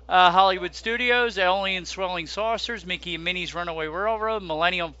 Hollywood Studios, Alien Swirling Saucers, Mickey and Minnie's Runaway Railroad,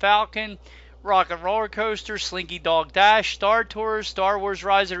 Millennium Falcon, Rock and Roller Coaster, Slinky Dog Dash, Star Tours, Star Wars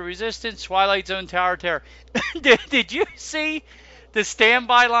Rise of the Resistance, Twilight Zone Tower of Terror. Did you see the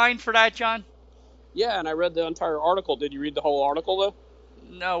standby line for that, John? Yeah, and I read the entire article. Did you read the whole article, though?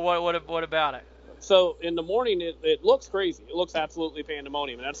 No, what about it? So in the morning, it looks crazy. It looks absolutely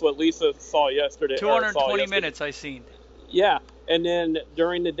pandemonium, and that's what Lisa saw yesterday. 220 minutes I seen. Yeah, and then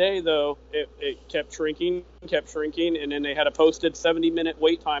during the day, though, it kept shrinking, and then they had a posted 70-minute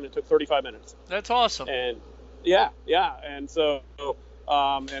wait time that took 35 minutes. That's awesome. And yeah, and so,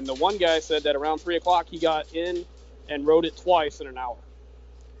 and the one guy said that around 3 o'clock he got in and rode it twice in an hour.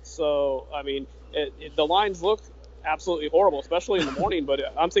 So, I mean, the lines look absolutely horrible, especially in the morning, but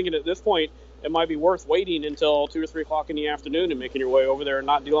I'm thinking at this point, it might be worth waiting until 2 or 3 o'clock in the afternoon and making your way over there and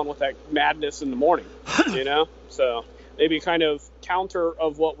not dealing with that madness in the morning, So maybe kind of counter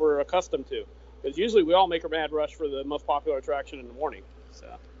of what we're accustomed to. Because usually we all make a mad rush for the most popular attraction in the morning. So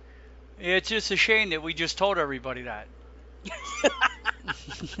it's just a shame that we just told everybody that.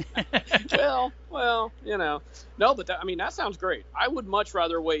 well, no, but that sounds great. I would much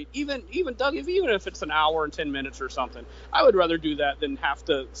rather wait, even Doug, even if it's an hour and 10 minutes or something. I would rather do that than have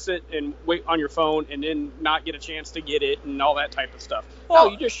to sit and wait on your phone and then not get a chance to get it and all that type of stuff. Well,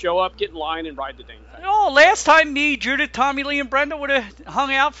 no, you just show up, get in line, and ride the dang thing. Oh, last time me, Judith, Tommy Lee, and Brenda would have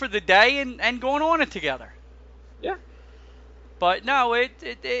hung out for the day and gone on it together. Yeah. But no,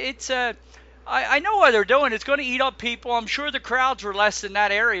 it's I know what they're doing. It's going to eat up people. I'm sure the crowds were less in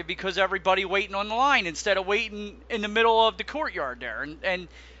that area because everybody waiting on the line instead of waiting in the middle of the courtyard there and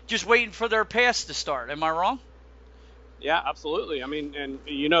just waiting for their pass to start. Am I wrong? Yeah, absolutely. I mean, and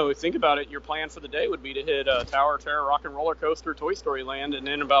think about it. Your plan for the day would be to hit Tower of Terror, Rock and Roller Coaster, Toy Story Land, and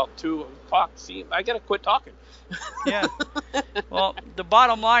then about 2 o'clock. See, I got to quit talking. Yeah. Well, the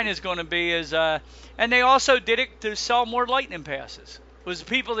bottom line is going to be and they also did it to sell more Lightning Passes. Was the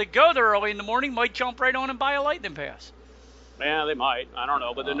people that go there early in the morning might jump right on and buy a Lightning Pass. Yeah, they might. I don't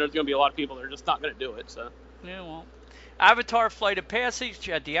know. But then there's going to be a lot of people that are just not going to do it. So. Yeah, well. Avatar Flight of Passage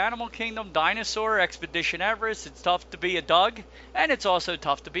at the Animal Kingdom, Dinosaur, Expedition Everest. It's tough to be a Doug, and it's also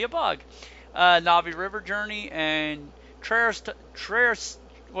tough to be a Bug. Navi River Journey and Triceratops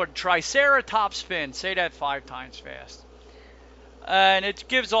Spin. Say that 5 times fast. And it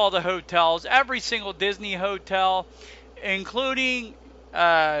gives all the hotels, every single Disney hotel, including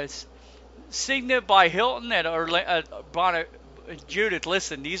Signet by Hilton at Judith,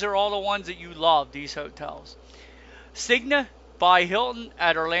 listen, these are all the ones that you love, these hotels. Signet by Hilton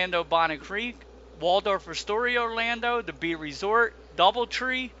at Orlando Bonnet Creek, Waldorf Astoria Orlando, the B Resort,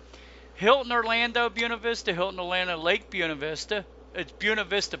 Doubletree, Hilton Orlando Buena Vista, Hilton Orlando Lake Buena Vista. It's Buena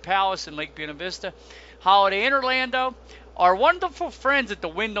Vista Palace in Lake Buena Vista. Holiday Inn Orlando. Our wonderful friends at the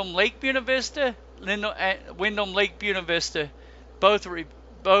Wyndham Lake Buena Vista, Wyndham Lake Buena Vista, both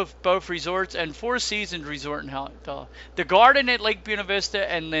resorts, and Four Seasons Resort and Hotel. The Garden at Lake Buena Vista,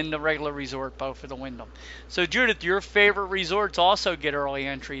 and then the regular resort, both for the Wyndham. So, Judith, your favorite resorts also get early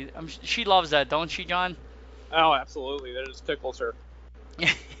entry. She loves that, don't she, John? Oh, absolutely. That just tickles her.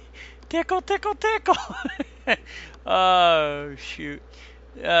 Tickle, tickle, tickle. Oh, shoot.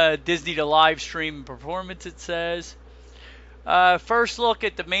 Disney to live stream performance, it says. First look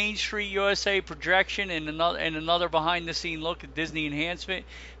at the Main Street USA projection and another behind-the-scene look at Disney enhancement.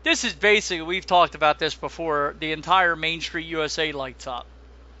 This is basically, we've talked about this before, the entire Main Street USA lights up.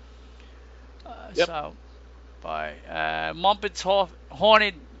 Yep. So, by Muppets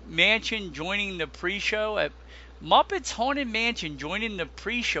Haunted Mansion joining the pre-show at Muppets Haunted Mansion joining the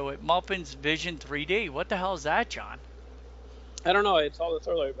pre-show at Muppets Vision 3D. What the hell is that, John? I don't know. It's all this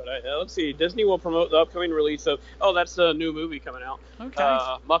earlier, but let's see. Disney will promote the upcoming release of. Oh, that's the new movie coming out. Okay.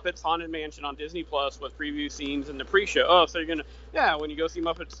 Muppets Haunted Mansion on Disney Plus with preview scenes and the pre-show. Oh, so you're gonna. Yeah, when you go see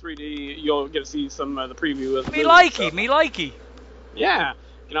Muppets 3D, you'll get to see some of the preview of the movie. Me likey. Yeah.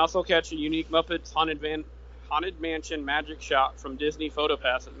 You can also catch a unique Muppets Haunted Mansion magic shot from Disney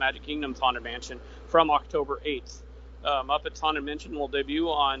PhotoPass at Magic Kingdom's Haunted Mansion from October 8th. Muppets Haunted Mansion will debut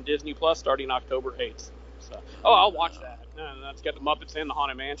on Disney Plus starting October 8th. So, I'll watch that. And that's got the Muppets and the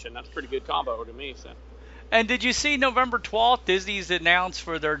Haunted Mansion. That's a pretty good combo to me. So. And did you see November 12th? Disney's announced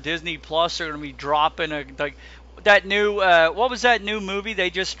for their Disney Plus they're going to be dropping that new what was that new movie they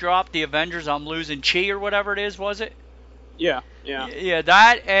just dropped? The Avengers. I'm Losing Chi or whatever it is. Was it? Yeah. Yeah,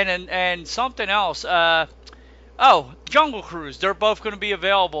 that and something else. Jungle Cruise. They're both going to be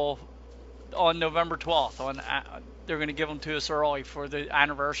available on November 12th. They're going to give them to us early for the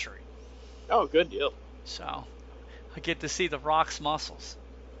anniversary. Oh, good deal. So I get to see The Rock's muscles.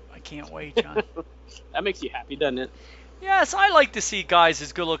 I can't wait, John. That makes you happy, doesn't it? Yes, I like to see guys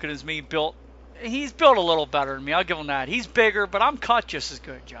as good looking as me built. He's built a little better than me. I'll give him that. He's bigger, but I'm cut just as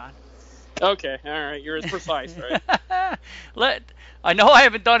good, John. Okay, all right. You're as precise, right? I know I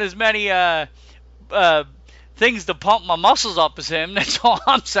haven't done as many things to pump my muscles up as him. That's all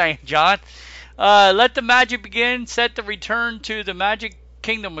I'm saying, John. Let the magic begin. Set the return to the Magic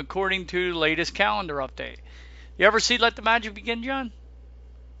Kingdom according to the latest calendar update. You ever see Let the Magic Begin, John?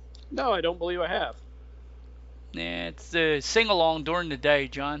 No, I don't believe I have. Yeah, it's the sing-along during the day,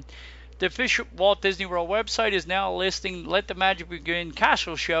 John. The official Walt Disney World website is now listing Let the Magic Begin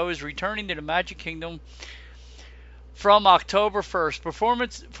Castle Show is returning to the Magic Kingdom from October 1st.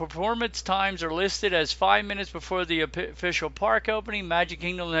 Performance times are listed as 5 minutes before the official park opening. Magic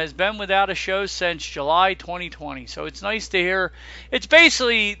Kingdom has been without a show since July 2020. So it's nice to hear. It's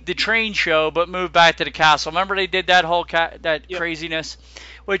basically the train show, but moved back to the castle. Remember they did that whole craziness?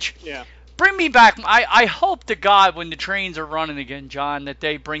 Which bring me back. I hope to God when the trains are running again, John, that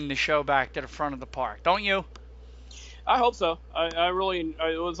they bring the show back to the front of the park. Don't you? I hope so. I really,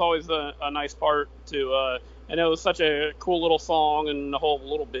 it was always a nice part to, and it was such a cool little song and the whole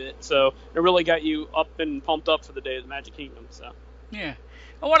little bit. So it really got you up and pumped up for the day of the Magic Kingdom. So. Yeah.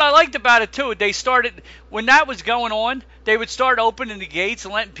 And what I liked about it, too, they started, when that was going on, they would start opening the gates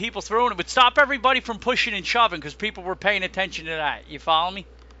and letting people through, and it would stop everybody from pushing and shoving because people were paying attention to that. You follow me?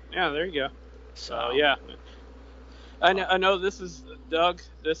 Yeah, there you go. So, yeah. I know this is, Doug,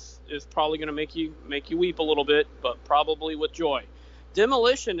 this is probably going to make you weep a little bit, but probably with joy.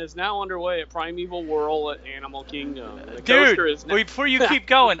 Demolition is now underway at Primeval World at Animal Kingdom. Dude, before you keep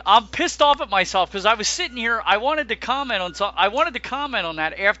going, I'm pissed off at myself because I was sitting here. I wanted to comment on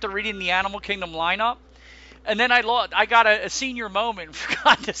that after reading the Animal Kingdom lineup, and then I got a senior moment and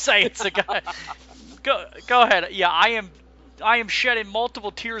forgot to say it's a guy. Go ahead. Yeah, I am shedding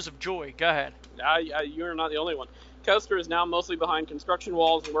multiple tears of joy. Go ahead. You're not the only one. Coaster is now mostly behind construction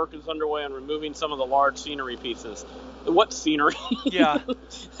walls and work is underway on removing some of the large scenery pieces. What scenery? Yeah.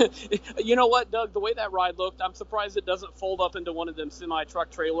 You know what, Doug? The way that ride looked, I'm surprised it doesn't fold up into one of them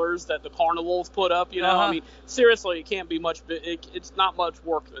semi-truck trailers that the carnivals put up. You know, I mean, seriously, it can't be much. It's not much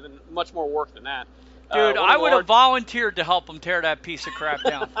more work than that. Dude, I would have volunteered to help them tear that piece of crap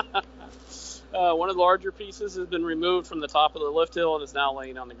down. One of the larger pieces has been removed from the top of the lift hill and is now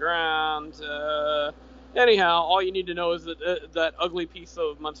laying on the ground. Anyhow, all you need to know is that that ugly piece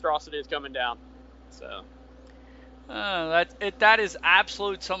of monstrosity is coming down. So. That is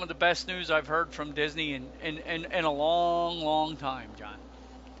absolute some of the best news I've heard from Disney in a long, long time, John.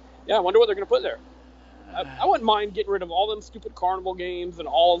 Yeah, I wonder what they're going to put there. I wouldn't mind getting rid of all them stupid carnival games and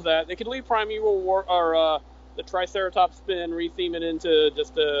all of that. They could leave Primeval War or the Triceratops spin, retheme it into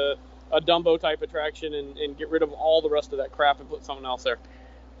just a Dumbo type attraction and get rid of all the rest of that crap and put something else there.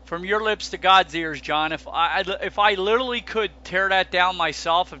 From your lips to God's ears, John. If I literally could tear that down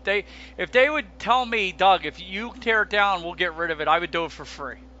myself, if they would tell me, Doug, if you tear it down, we'll get rid of it, I would do it for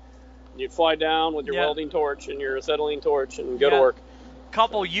free. You'd fly down with your welding torch and your acetylene torch and go to work.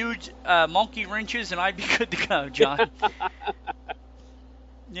 Couple huge monkey wrenches and I'd be good to go, John.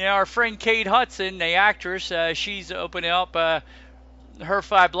 Yeah, our friend Kate Hudson, the actress, she's opening up her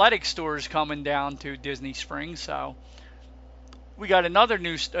Fabletics stores coming down to Disney Springs, so. We got another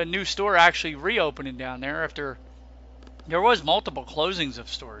new store actually reopening down there after there was multiple closings of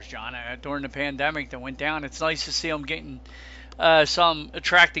stores, John, during the pandemic that went down. It's nice to see them getting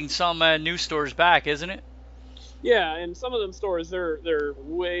attracting some new stores back, isn't it? Yeah, and some of them stores they're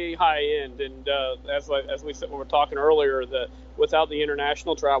way high end, and as we said when we were talking earlier, that without the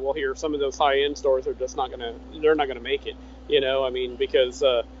international travel here, some of those high end stores are just not gonna make it. You know, I mean, because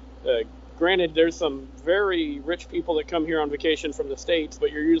granted, there's some very rich people that come here on vacation from the States,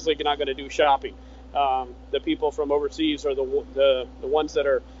 but you're usually not going to do shopping. The people from overseas are the ones that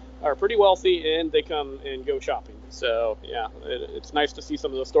are pretty wealthy, and they come and go shopping. So, yeah, it's nice to see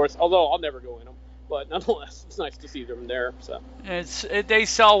some of those stores, although I'll never go in them. But nonetheless, it's nice to see them there. So they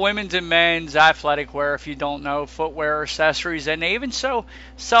sell women's and men's athletic wear, if you don't know, footwear, accessories, and they even sell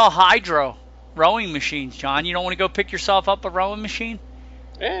hydro rowing machines, John. You don't want to go pick yourself up a rowing machine?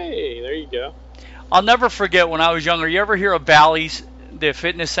 Hey, there you go. I'll never forget when I was younger. You ever hear of Bally's, the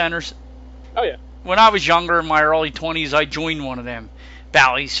fitness centers? Oh, yeah. When I was younger, in my early 20s, I joined one of them,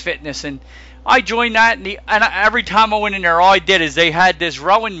 Bally's Fitness, and I joined that, and every time I went in there, all I did is they had this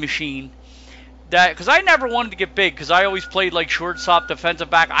rowing machine that, because I never wanted to get big, because I always played like shortstop, defensive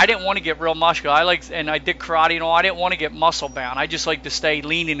back. I didn't want to get real muscular. And I did karate and all. I didn't want to get muscle bound. I just like to stay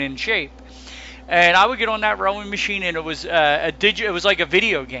lean and in shape. And I would get on that rowing machine, and it was it was like a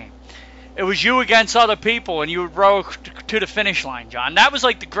video game. It was you against other people, and you would row to the finish line, John. That was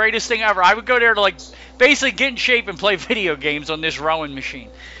like the greatest thing ever. I would go there to like basically get in shape and play video games on this rowing machine.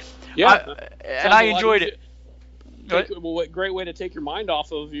 Yeah, and I enjoyed it. Great way to take your mind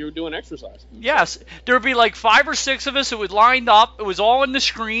off of you doing exercise. Yes, there would be like 5 or 6 of us. It would lined up. It was all in the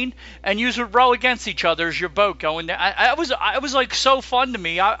screen, and you would row against each other as your boat going there. It was like so fun to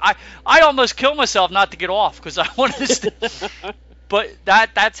me. I almost killed myself not to get off because I wanted to. But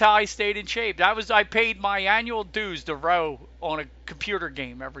that's how I stayed in shape. I paid my annual dues to row on a computer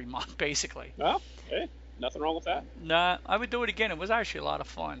game every month, basically. Well, hey, nothing wrong with that. Nah, I would do it again. It was actually a lot of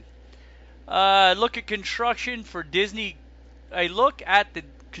fun. Look at construction for Disney. A look at the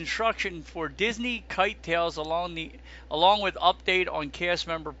construction for Disney Kite Tales along with update on cast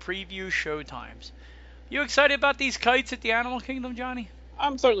member preview showtimes. You excited about these kites at the Animal Kingdom, Johnny?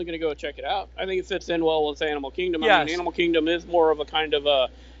 I'm certainly going to go check it out. I think it fits in well with Animal Kingdom. Yes. I mean, Animal Kingdom is more of a kind of a,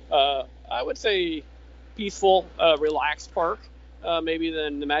 I would say, peaceful, relaxed park, maybe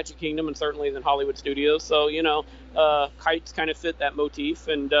than the Magic Kingdom and certainly than Hollywood Studios. So, kites kind of fit that motif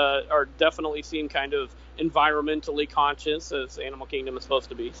and are definitely seem kind of environmentally conscious as Animal Kingdom is supposed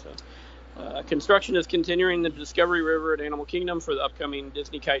to be. So, construction is continuing the Discovery River at Animal Kingdom for the upcoming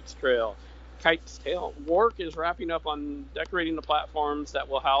Disney Kite's Trail. Kite's Tail. Work is wrapping up on decorating the platforms that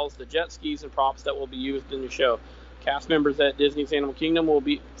will house the jet skis and props that will be used in the show. Cast members at Disney's Animal Kingdom will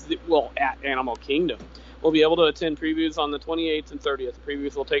be able to attend previews on the 28th and 30th. The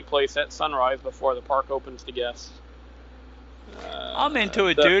previews will take place at sunrise before the park opens to guests. I'm into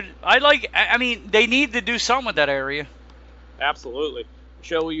it, dude. I mean, they need to do something with that area. Absolutely. The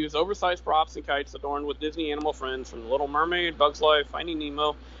show will use oversized props and kites adorned with Disney animal friends from The Little Mermaid, Bug's Life, Finding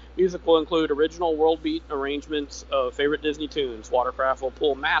Nemo. Music will include original world beat arrangements of favorite Disney tunes. Watercraft will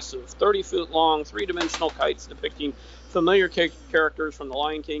pull massive, 30-foot-long, 3-dimensional kites depicting familiar characters from The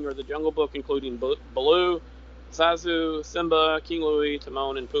Lion King or The Jungle Book, including Baloo, Zazu, Simba, King Louie,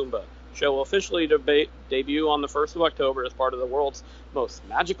 Timon, and Pumbaa. The show will officially debut on the 1st of October as part of the world's most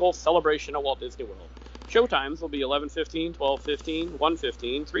magical celebration at Walt Disney World. Showtimes will be 11:15, 12:15,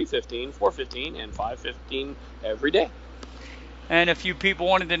 1:15, 3:15, 4:15, and 5:15 every day. And a few people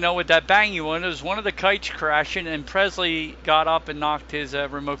wanted to know what that banging was. It was one of the kites crashing, and Presley got up and knocked his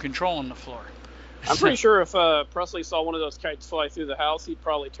remote control on the floor. I'm pretty sure if Presley saw one of those kites fly through the house, he'd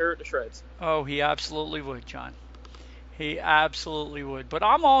probably tear it to shreds. Oh, he absolutely would, John. He absolutely would. But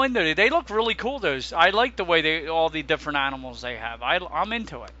I'm all into it. They look really cool, those. I like the way all the different animals they have. I'm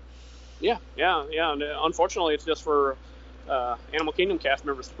into it. Yeah. And unfortunately, it's just for Animal Kingdom cast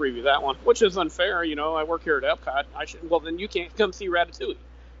members to preview that one, which is unfair. I work here at Epcot. Well, then you can't come see Ratatouille.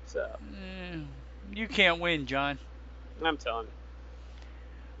 So you can't win, John. I'm telling you.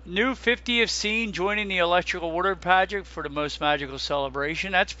 New 50th scene joining the electrical water pageant for the most magical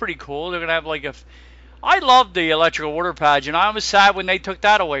celebration. That's pretty cool. They're gonna have I love the electrical water pageant. I was sad when they took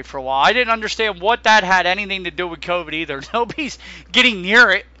that away for a while. I didn't understand what that had anything to do with COVID either. Nobody's getting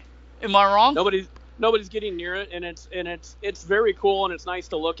near it. Am I wrong? Nobody's getting near it, and it's very cool and it's nice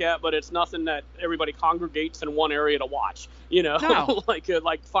to look at, but it's nothing that everybody congregates in one area to watch. No.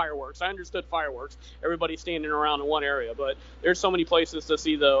 like fireworks. I understood fireworks. Everybody's standing around in one area, but there's so many places to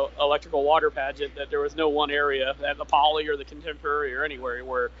see the electrical water pageant that there was no one area at the Poly or the Contemporary or anywhere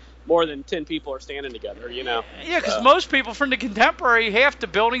where more than 10 people are standing together. Yeah, because most people from the Contemporary, half the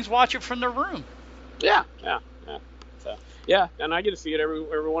buildings watch it from their room. Yeah. So, yeah, and I get to see it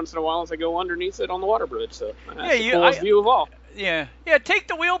every once in a while as I go underneath it on the water bridge. So that's the coolest view of all. Yeah, take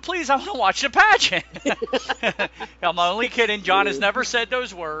the wheel, please. I want to watch the pageant. I'm only kidding. John has never said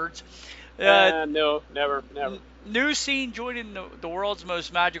those words. No, never. New scene joining the world's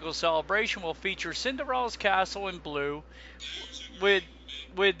most magical celebration will feature Cinderella's castle in blue, with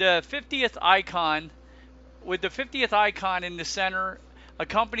the 50th icon. With the 50th icon in the center,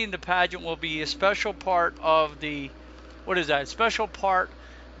 accompanying the pageant will be a special part of the. What is that? Special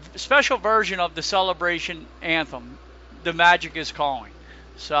version of the celebration anthem, The Magic is Calling.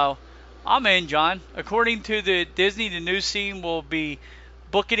 So, I'm in, John. According to the Disney, the new scene will be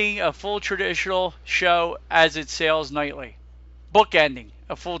bookending a full traditional show as it sails nightly. Bookending.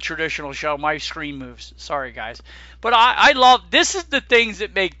 a full traditional show. My screen moves. Sorry, guys. But I love, this is the things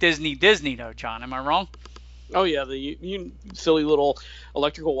that make Disney Disney, though, John. Am I wrong? Oh yeah, the silly little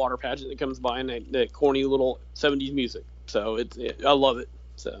electrical water pageant that comes by and that corny little 70s music. So I love it.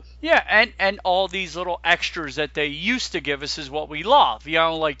 So yeah, and all these little extras that they used to give us is what we love. You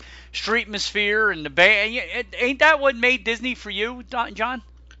know, like Streetmosphere and the band. Ain't that what made Disney for you, John?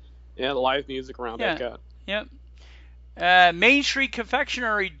 Yeah, the live music around Epcot. Yep. Main Street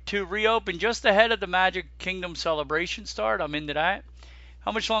Confectionery to reopen just ahead of the Magic Kingdom celebration start. I'm into that.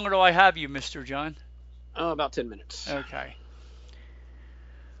 How much longer do I have you, Mr. John? About 10 minutes. Okay.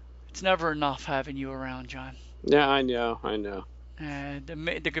 It's never enough having you around, John. Yeah, I know.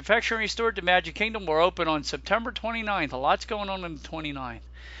 The confectionery store at the Magic Kingdom will open on September 29th. A lot's going on the 29th.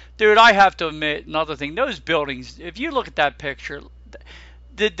 Dude, I have to admit another thing. Those buildings, if you look at that picture,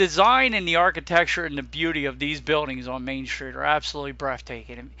 the design and the architecture and the beauty of these buildings on Main Street are absolutely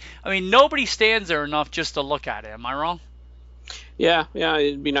breathtaking. I mean, nobody stands there enough just to look at it. Am I wrong? Yeah,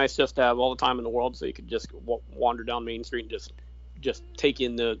 it'd be nice just to have all the time in the world so you could just wander down Main Street and just take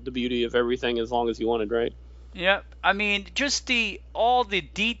in the beauty of everything as long as you wanted, right? Yeah, I mean, just all the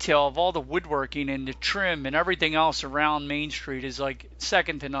detail of all the woodworking and the trim and everything else around Main Street is like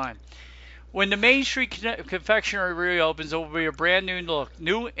second to none. When the Main Street Confectionery reopens, there will be a brand new look,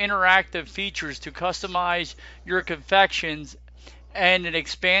 new interactive features to customize your confections, and an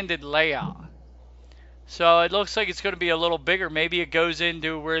expanded layout. So it looks like it's going to be a little bigger. Maybe it goes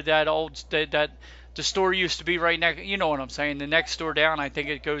into where the store used to be right next. You know what I'm saying? The next store down. I think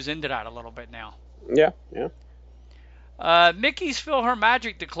it goes into that a little bit now. Yeah. Mickey's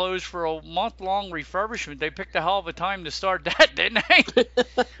PhilharMagic to close for a month-long refurbishment. They picked a hell of a time to start that, didn't they?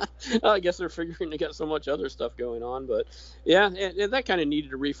 I guess they're figuring they got so much other stuff going on, but yeah, that kind of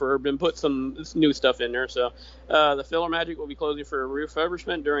needed a refurb and put some new stuff in there. So the PhilharMagic will be closing for a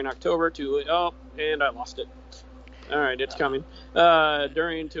refurbishment during October and I lost it. All right, it's coming.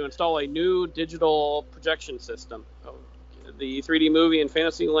 To install a new digital projection system. The 3D movie in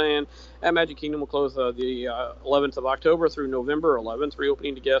Fantasyland at Magic Kingdom will close the 11th of October through November 11th,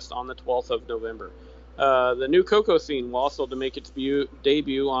 reopening to guests on the 12th of November. The new Coco scene will also make its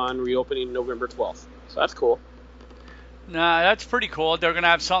debut on reopening November 12th. So that's cool. Nah, that's pretty cool. They're going to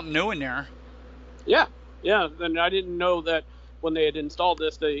have something new in there. Yeah. And I didn't know that when they had installed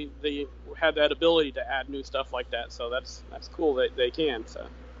this, they had that ability to add new stuff like that. So that's cool that they can. So.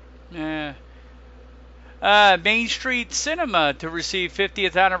 Yeah. Main Street Cinema to receive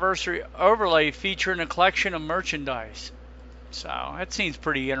 50th anniversary overlay featuring a collection of merchandise. So that seems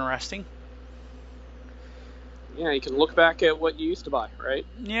pretty interesting. Yeah, you can look back at what you used to buy, right?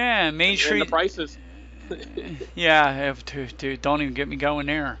 Yeah, Main Street. And the prices. Yeah, dude, don't even get me going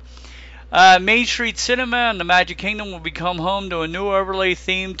there. Main Street Cinema and the Magic Kingdom will become home to a new overlay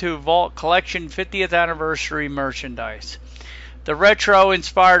theme to Vault Collection 50th anniversary merchandise. The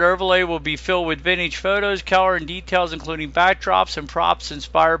retro-inspired overlay will be filled with vintage photos, color, and details, including backdrops and props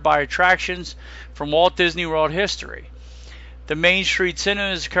inspired by attractions from Walt Disney World history. The Main Street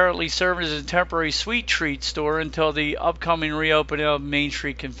Cinema is currently serving as a temporary sweet treat store until the upcoming reopening of Main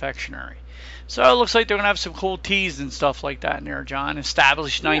Street Confectionery. So it looks like they're going to have some cool teas and stuff like that in there, John.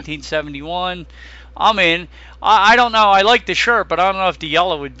 Established 1971. I'm in. I don't know. I like the shirt, but I don't know if the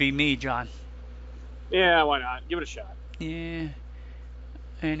yellow would be me, John. Yeah, why not? Give it a shot. Yeah.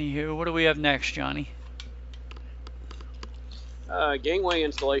 Anywho, what do we have next, Johnny? Gangway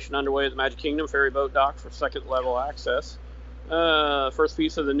installation underway at the Magic Kingdom ferry boat dock for second level access. First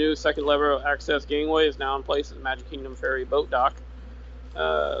piece of the new second level access gangway is now in place at the Magic Kingdom ferry boat dock.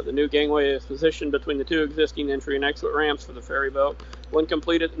 The new gangway is positioned between the two existing entry and exit ramps for the ferry boat. When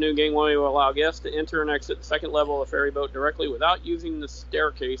completed, the new gangway will allow guests to enter and exit the second level of the ferry boat directly without using the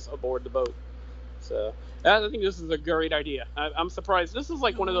staircase aboard the boat. So I think this is a great idea. I'm surprised. This is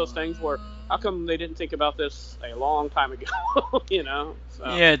like one of those things where how come they didn't think about this a long time ago? You know? So.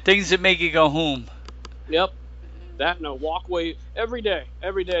 Yeah, things that make you go home. Yep. That and a walkway every day.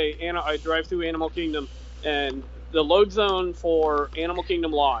 And I drive through Animal Kingdom, and the load zone for Animal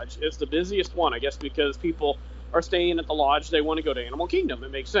Kingdom Lodge is the busiest one, I guess, because people are staying at the lodge. They want to go to Animal Kingdom.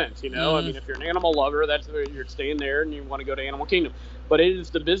 It makes sense, you know. I mean, if you're an animal lover, that's where you're staying there, and you want to go to Animal Kingdom. But it is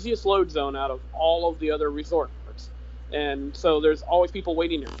the busiest load zone out of all of the other resort parks, and so there's always people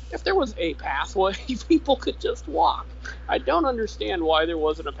waiting there. If there was a pathway, people could just walk. I don't understand why there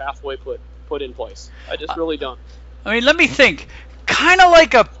wasn't a pathway put in place. I just really don't. I mean, let me think. Kind of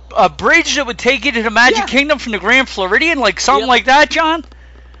like a bridge that would take you to the Magic Kingdom from the Grand Floridian, like something like that, John?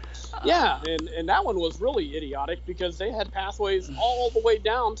 Yeah, and that one was really idiotic because they had pathways all the way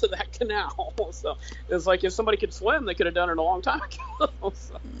down to that canal. So it's like if somebody could swim, they could have done it a long time ago.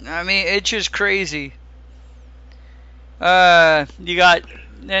 So. I mean, it's just crazy. You got,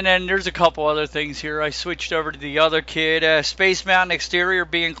 and then there's a couple other things here. I switched over to the other kid. Space Mountain exterior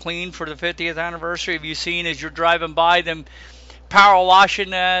being cleaned for the 50th anniversary. Have you seen as you're driving by them power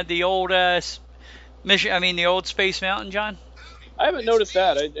washing the old the old Space Mountain, John? I haven't noticed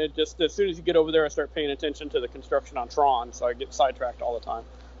that. It just as soon as you get over there, I start paying attention to the construction on Tron, so I get sidetracked all the time.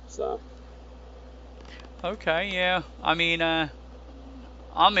 So. Okay, yeah. I mean,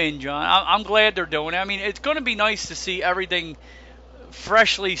 I'm in, John. I'm glad they're doing it. I mean, it's going to be nice to see everything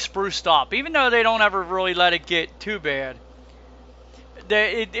freshly spruced up, even though they don't ever really let it get too bad.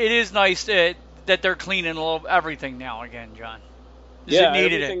 It is nice that they're cleaning everything now again, John. Yeah,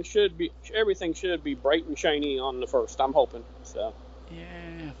 everything should be bright and shiny on the first. I'm hoping so.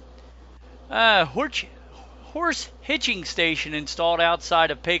 Yeah. Horse hitching station installed outside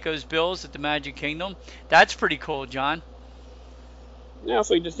of Pecos Bills at the Magic Kingdom. That's pretty cool, John. Yeah,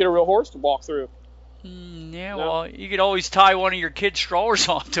 so you just get a real horse to walk through. Yeah, no? Well, you could always tie one of your kids' strollers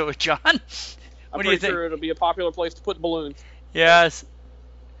onto it, John. What do you think? Sure it'll be a popular place to put balloons. Yes.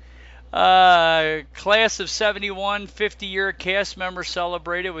 Class of 71, 50-year cast member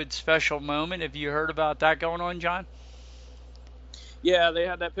celebrated with special moment. Have you heard about that going on, John? Yeah, they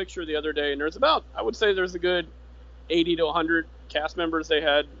had that picture the other day, and I would say there's a good 80 to 100 cast members they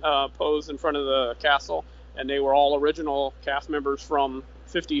had posed in front of the castle, and they were all original cast members from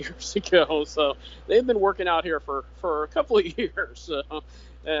 50 years ago. So they've been working out here for a couple of years. So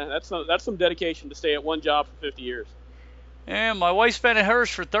that's some dedication to stay at one job for 50 years. Yeah, my wife's been at hers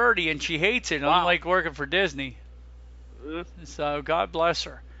for 30, and she hates it. Wow. Unlike working for Disney. Mm-hmm. So God bless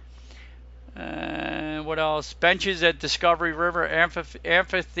her. What else? Benches at Discovery River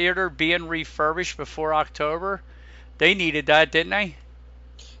Amphitheater being refurbished before October. They needed that, didn't they?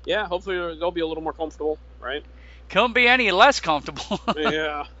 Yeah, hopefully they'll be a little more comfortable, right? Couldn't be any less comfortable.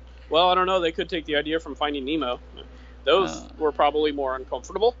 Yeah. Well, I don't know. They could take the idea from Finding Nemo. Those were probably more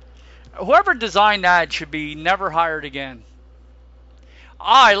uncomfortable. Whoever designed that should be never hired again.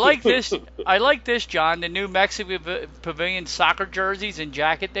 I like this. I like this, John. The new Mexican Pavilion soccer jerseys and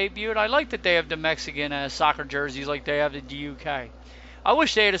jacket debuted. I like that they have the Mexican soccer jerseys like they have in the UK. I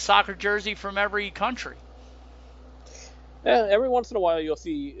wish they had a soccer jersey from every country. Yeah, every once in a while you'll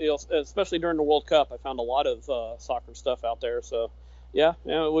see, especially during the World Cup, I found a lot of soccer stuff out there. So, yeah,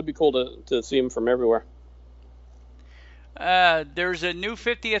 it would be cool to see them from everywhere. There's a new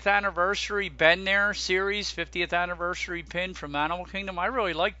 50th anniversary Been There series 50th anniversary pin from Animal Kingdom. I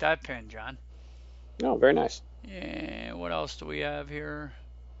really like that pin, John. Oh, very nice. Yeah, what else do we have here?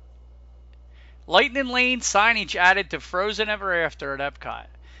 Lightning Lane signage added to Frozen Ever After at Epcot.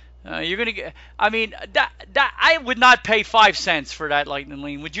 You're gonna get. I mean, that I would not pay 5 cents for that Lightning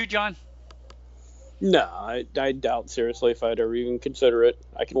Lane. Would you, John? No, I doubt seriously if I'd ever even consider it.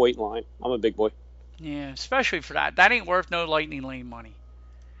 I can wait in line. I'm a big boy. Yeah, especially for that. That ain't worth no Lightning Lane money.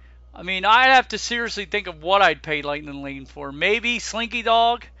 I mean, I'd have to seriously think of what I'd pay Lightning Lane for. Maybe Slinky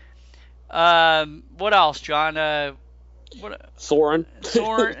Dog. What else, John? Soarin'.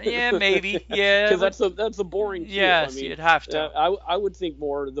 Yeah, maybe. Yeah. Because that's a boring queue. Yes, I mean, you'd have to. I would think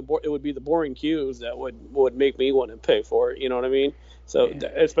more it would be the boring queues that would make me want to pay for it. You know what I mean? So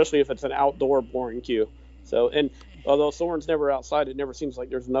especially if it's an outdoor boring queue. So although Soarin's never outside, it never seems like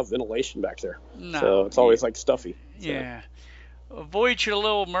there's enough ventilation back there. No, so it's always like stuffy. So. Yeah. Voyage to the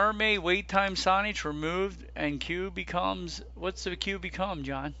Little Mermaid wait time signage removed and queue becomes. What's the queue become,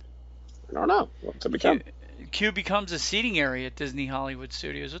 John? I don't know. What's it become? Queue becomes a seating area at Disney Hollywood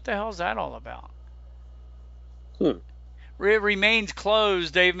Studios. What the hell is that all about? It remains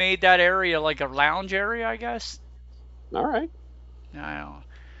closed. They've made that area like a lounge area, I guess. All right.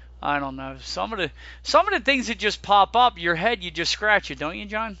 I don't know. Some of the things that just pop up, your head, you just scratch it, don't you,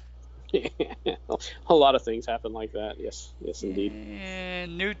 John? A lot of things happen like that. Yes, indeed.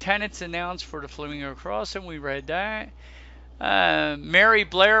 And new tenants announced for the Flamingo Crossing. We read that. Mary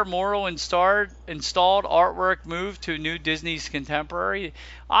Blair mural installed artwork moved to new Disney's Contemporary.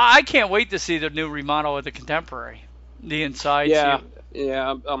 I can't wait to see the new remodel of the Contemporary. The inside.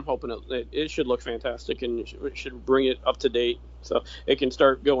 Yeah, I'm hoping it should look fantastic and it should bring it up to date so it can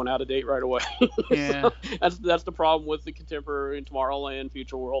start going out of date right away. Yeah. So that's the problem with the Contemporary and Tomorrowland,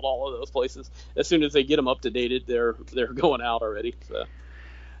 Future World, all of those places. As soon as they get them up to date, they're going out already. So.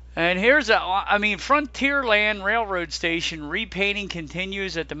 And here's Frontierland Railroad Station repainting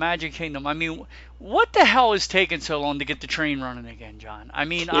continues at the Magic Kingdom. I mean, what the hell is taking so long to get the train running again, John? I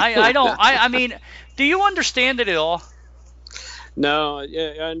mean, I mean, do you understand it at all? No,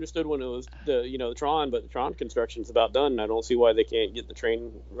 yeah, I understood when it was the Tron, but the Tron construction's about done. I don't see why they can't get the train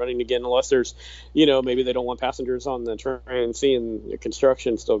running again unless there's, maybe they don't want passengers on the train seeing the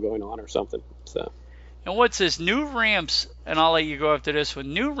construction still going on or something. So. And what's this? New ramps, and I'll let you go after this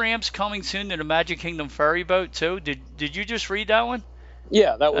one. New ramps coming soon to the Magic Kingdom ferry boat too. Did you just read that one?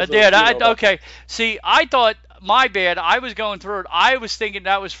 Yeah, that was. Okay. See, I thought. My bad. I was going through it. I was thinking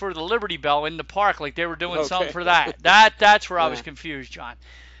that was for the Liberty Bell in the park, like they were doing something for that. That's where I was confused, John.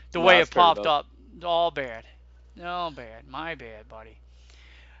 The way it popped up. All bad. All bad. My bad, buddy.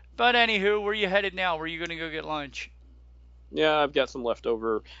 But anywho, where you headed now? Where you going to go get lunch? Yeah, I've got some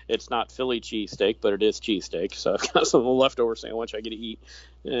leftover. It's not Philly cheesesteak, but it is cheesesteak. So I've got some leftover sandwich I get to eat,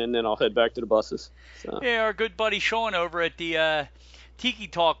 and then I'll head back to the buses. So. Yeah, our good buddy Sean over at the Tiki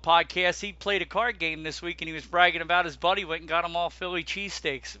Talk podcast, he played a card game this week, and he was bragging about his buddy went and got him all Philly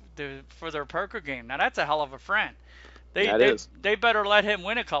cheesesteaks for their poker game. Now, that's a hell of a friend. They better let him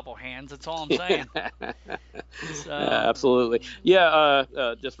win a couple hands. That's all I'm saying. Absolutely. Yeah,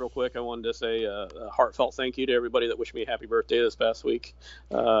 just real quick, I wanted to say a heartfelt thank you to everybody that wished me a happy birthday this past week.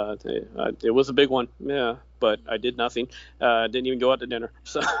 It was a big one, yeah, but I did nothing. Didn't even go out to dinner.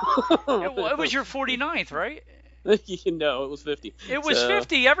 So. It was your 49th, right? No, it was 50. It was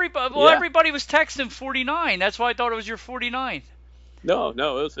 50. Everybody was texting 49. That's why I thought it was your 49th. No,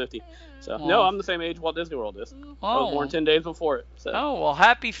 it was 50. So no, I'm the same age Walt Disney World is. I was born 10 days before it. So. Oh, well,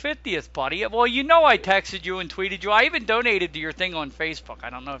 happy 50th, buddy. Well, I texted you and tweeted you. I even donated to your thing on Facebook.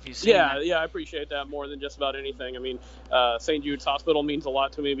 I don't know if you've seen that. Yeah, I appreciate that more than just about anything. I mean, St. Jude's Hospital means a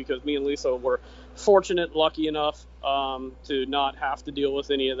lot to me because me and Lisa were fortunate, lucky enough to not have to deal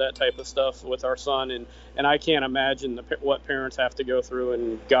with any of that type of stuff with our son. And I can't imagine what parents have to go through,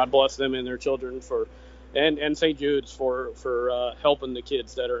 and God bless them and their children for – and St. Jude's for helping the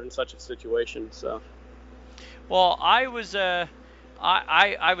kids that are in such a situation. So, well, I was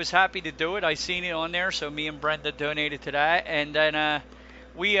I was happy to do it. I seen it on there, so me and Brenda donated to that, and then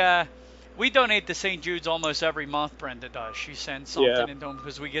we donate to St. Jude's almost every month. Brenda does. She sends something into them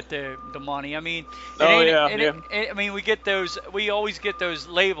because we get the money. I mean, we get those. We always get those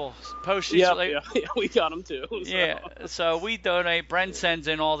labels, postage. Yeah, we got them too. So. Yeah, so we donate. Brent sends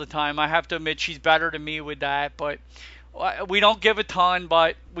in all the time. I have to admit, she's better than me with that. But we don't give a ton,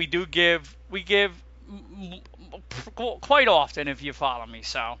 but we do give. We give quite often, if you follow me.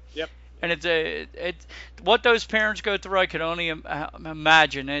 So. Yep. And it's what those parents go through. I can only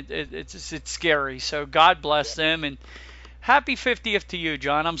imagine. It's scary. So God bless them, and happy 50th to you,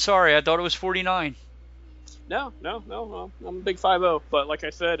 John. I'm sorry, I thought it was 49. No. I'm a big 50. But like I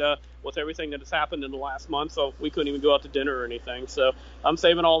said, with everything that has happened in the last month, so we couldn't even go out to dinner or anything. So I'm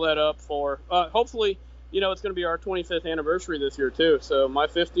saving all that up for hopefully. It's going to be our 25th anniversary this year, too. So my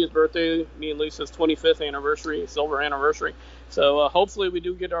 50th birthday, me and Lisa's 25th anniversary, silver anniversary. So hopefully we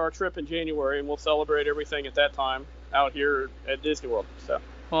do get our trip in January, and we'll celebrate everything at that time out here at Disney World. So.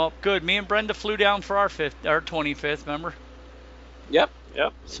 Well, good. Me and Brenda flew down for our 25th, remember? Yep,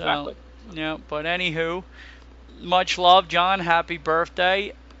 so, exactly. Yeah, but anywho, much love, John. Happy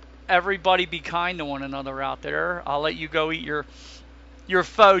birthday. Everybody be kind to one another out there. I'll let you go eat your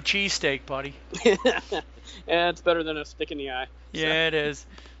faux cheesesteak, buddy. Yeah, it's better than a stick in the eye. So. Yeah, it is.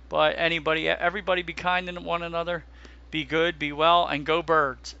 But everybody be kind to one another. Be good, be well, and go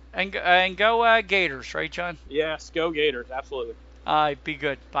Birds. And go Gators, right, John? Yes, go Gators, absolutely. All right, be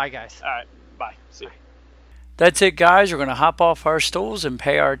good. Bye, guys. All right, bye. See you. That's it, guys. We're going to hop off our stools and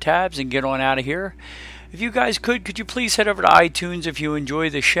pay our tabs and get on out of here. If you guys could you please head over to iTunes if you enjoy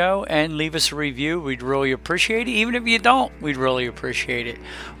the show and leave us a review? We'd really appreciate it. Even if you don't, we'd really appreciate it.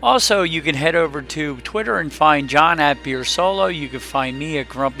 Also, you can head over to Twitter and find John at Beer Solo. You can find me at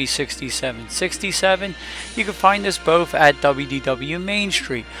Grumpy6767. You can find us both at WDW Main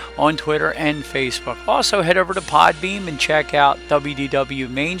Street on Twitter and Facebook. Also, head over to Podbeam and check out WDW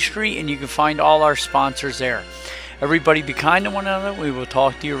Main Street, and you can find all our sponsors there. Everybody be kind to one another. We will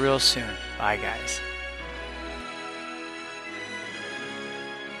talk to you real soon. Bye, guys.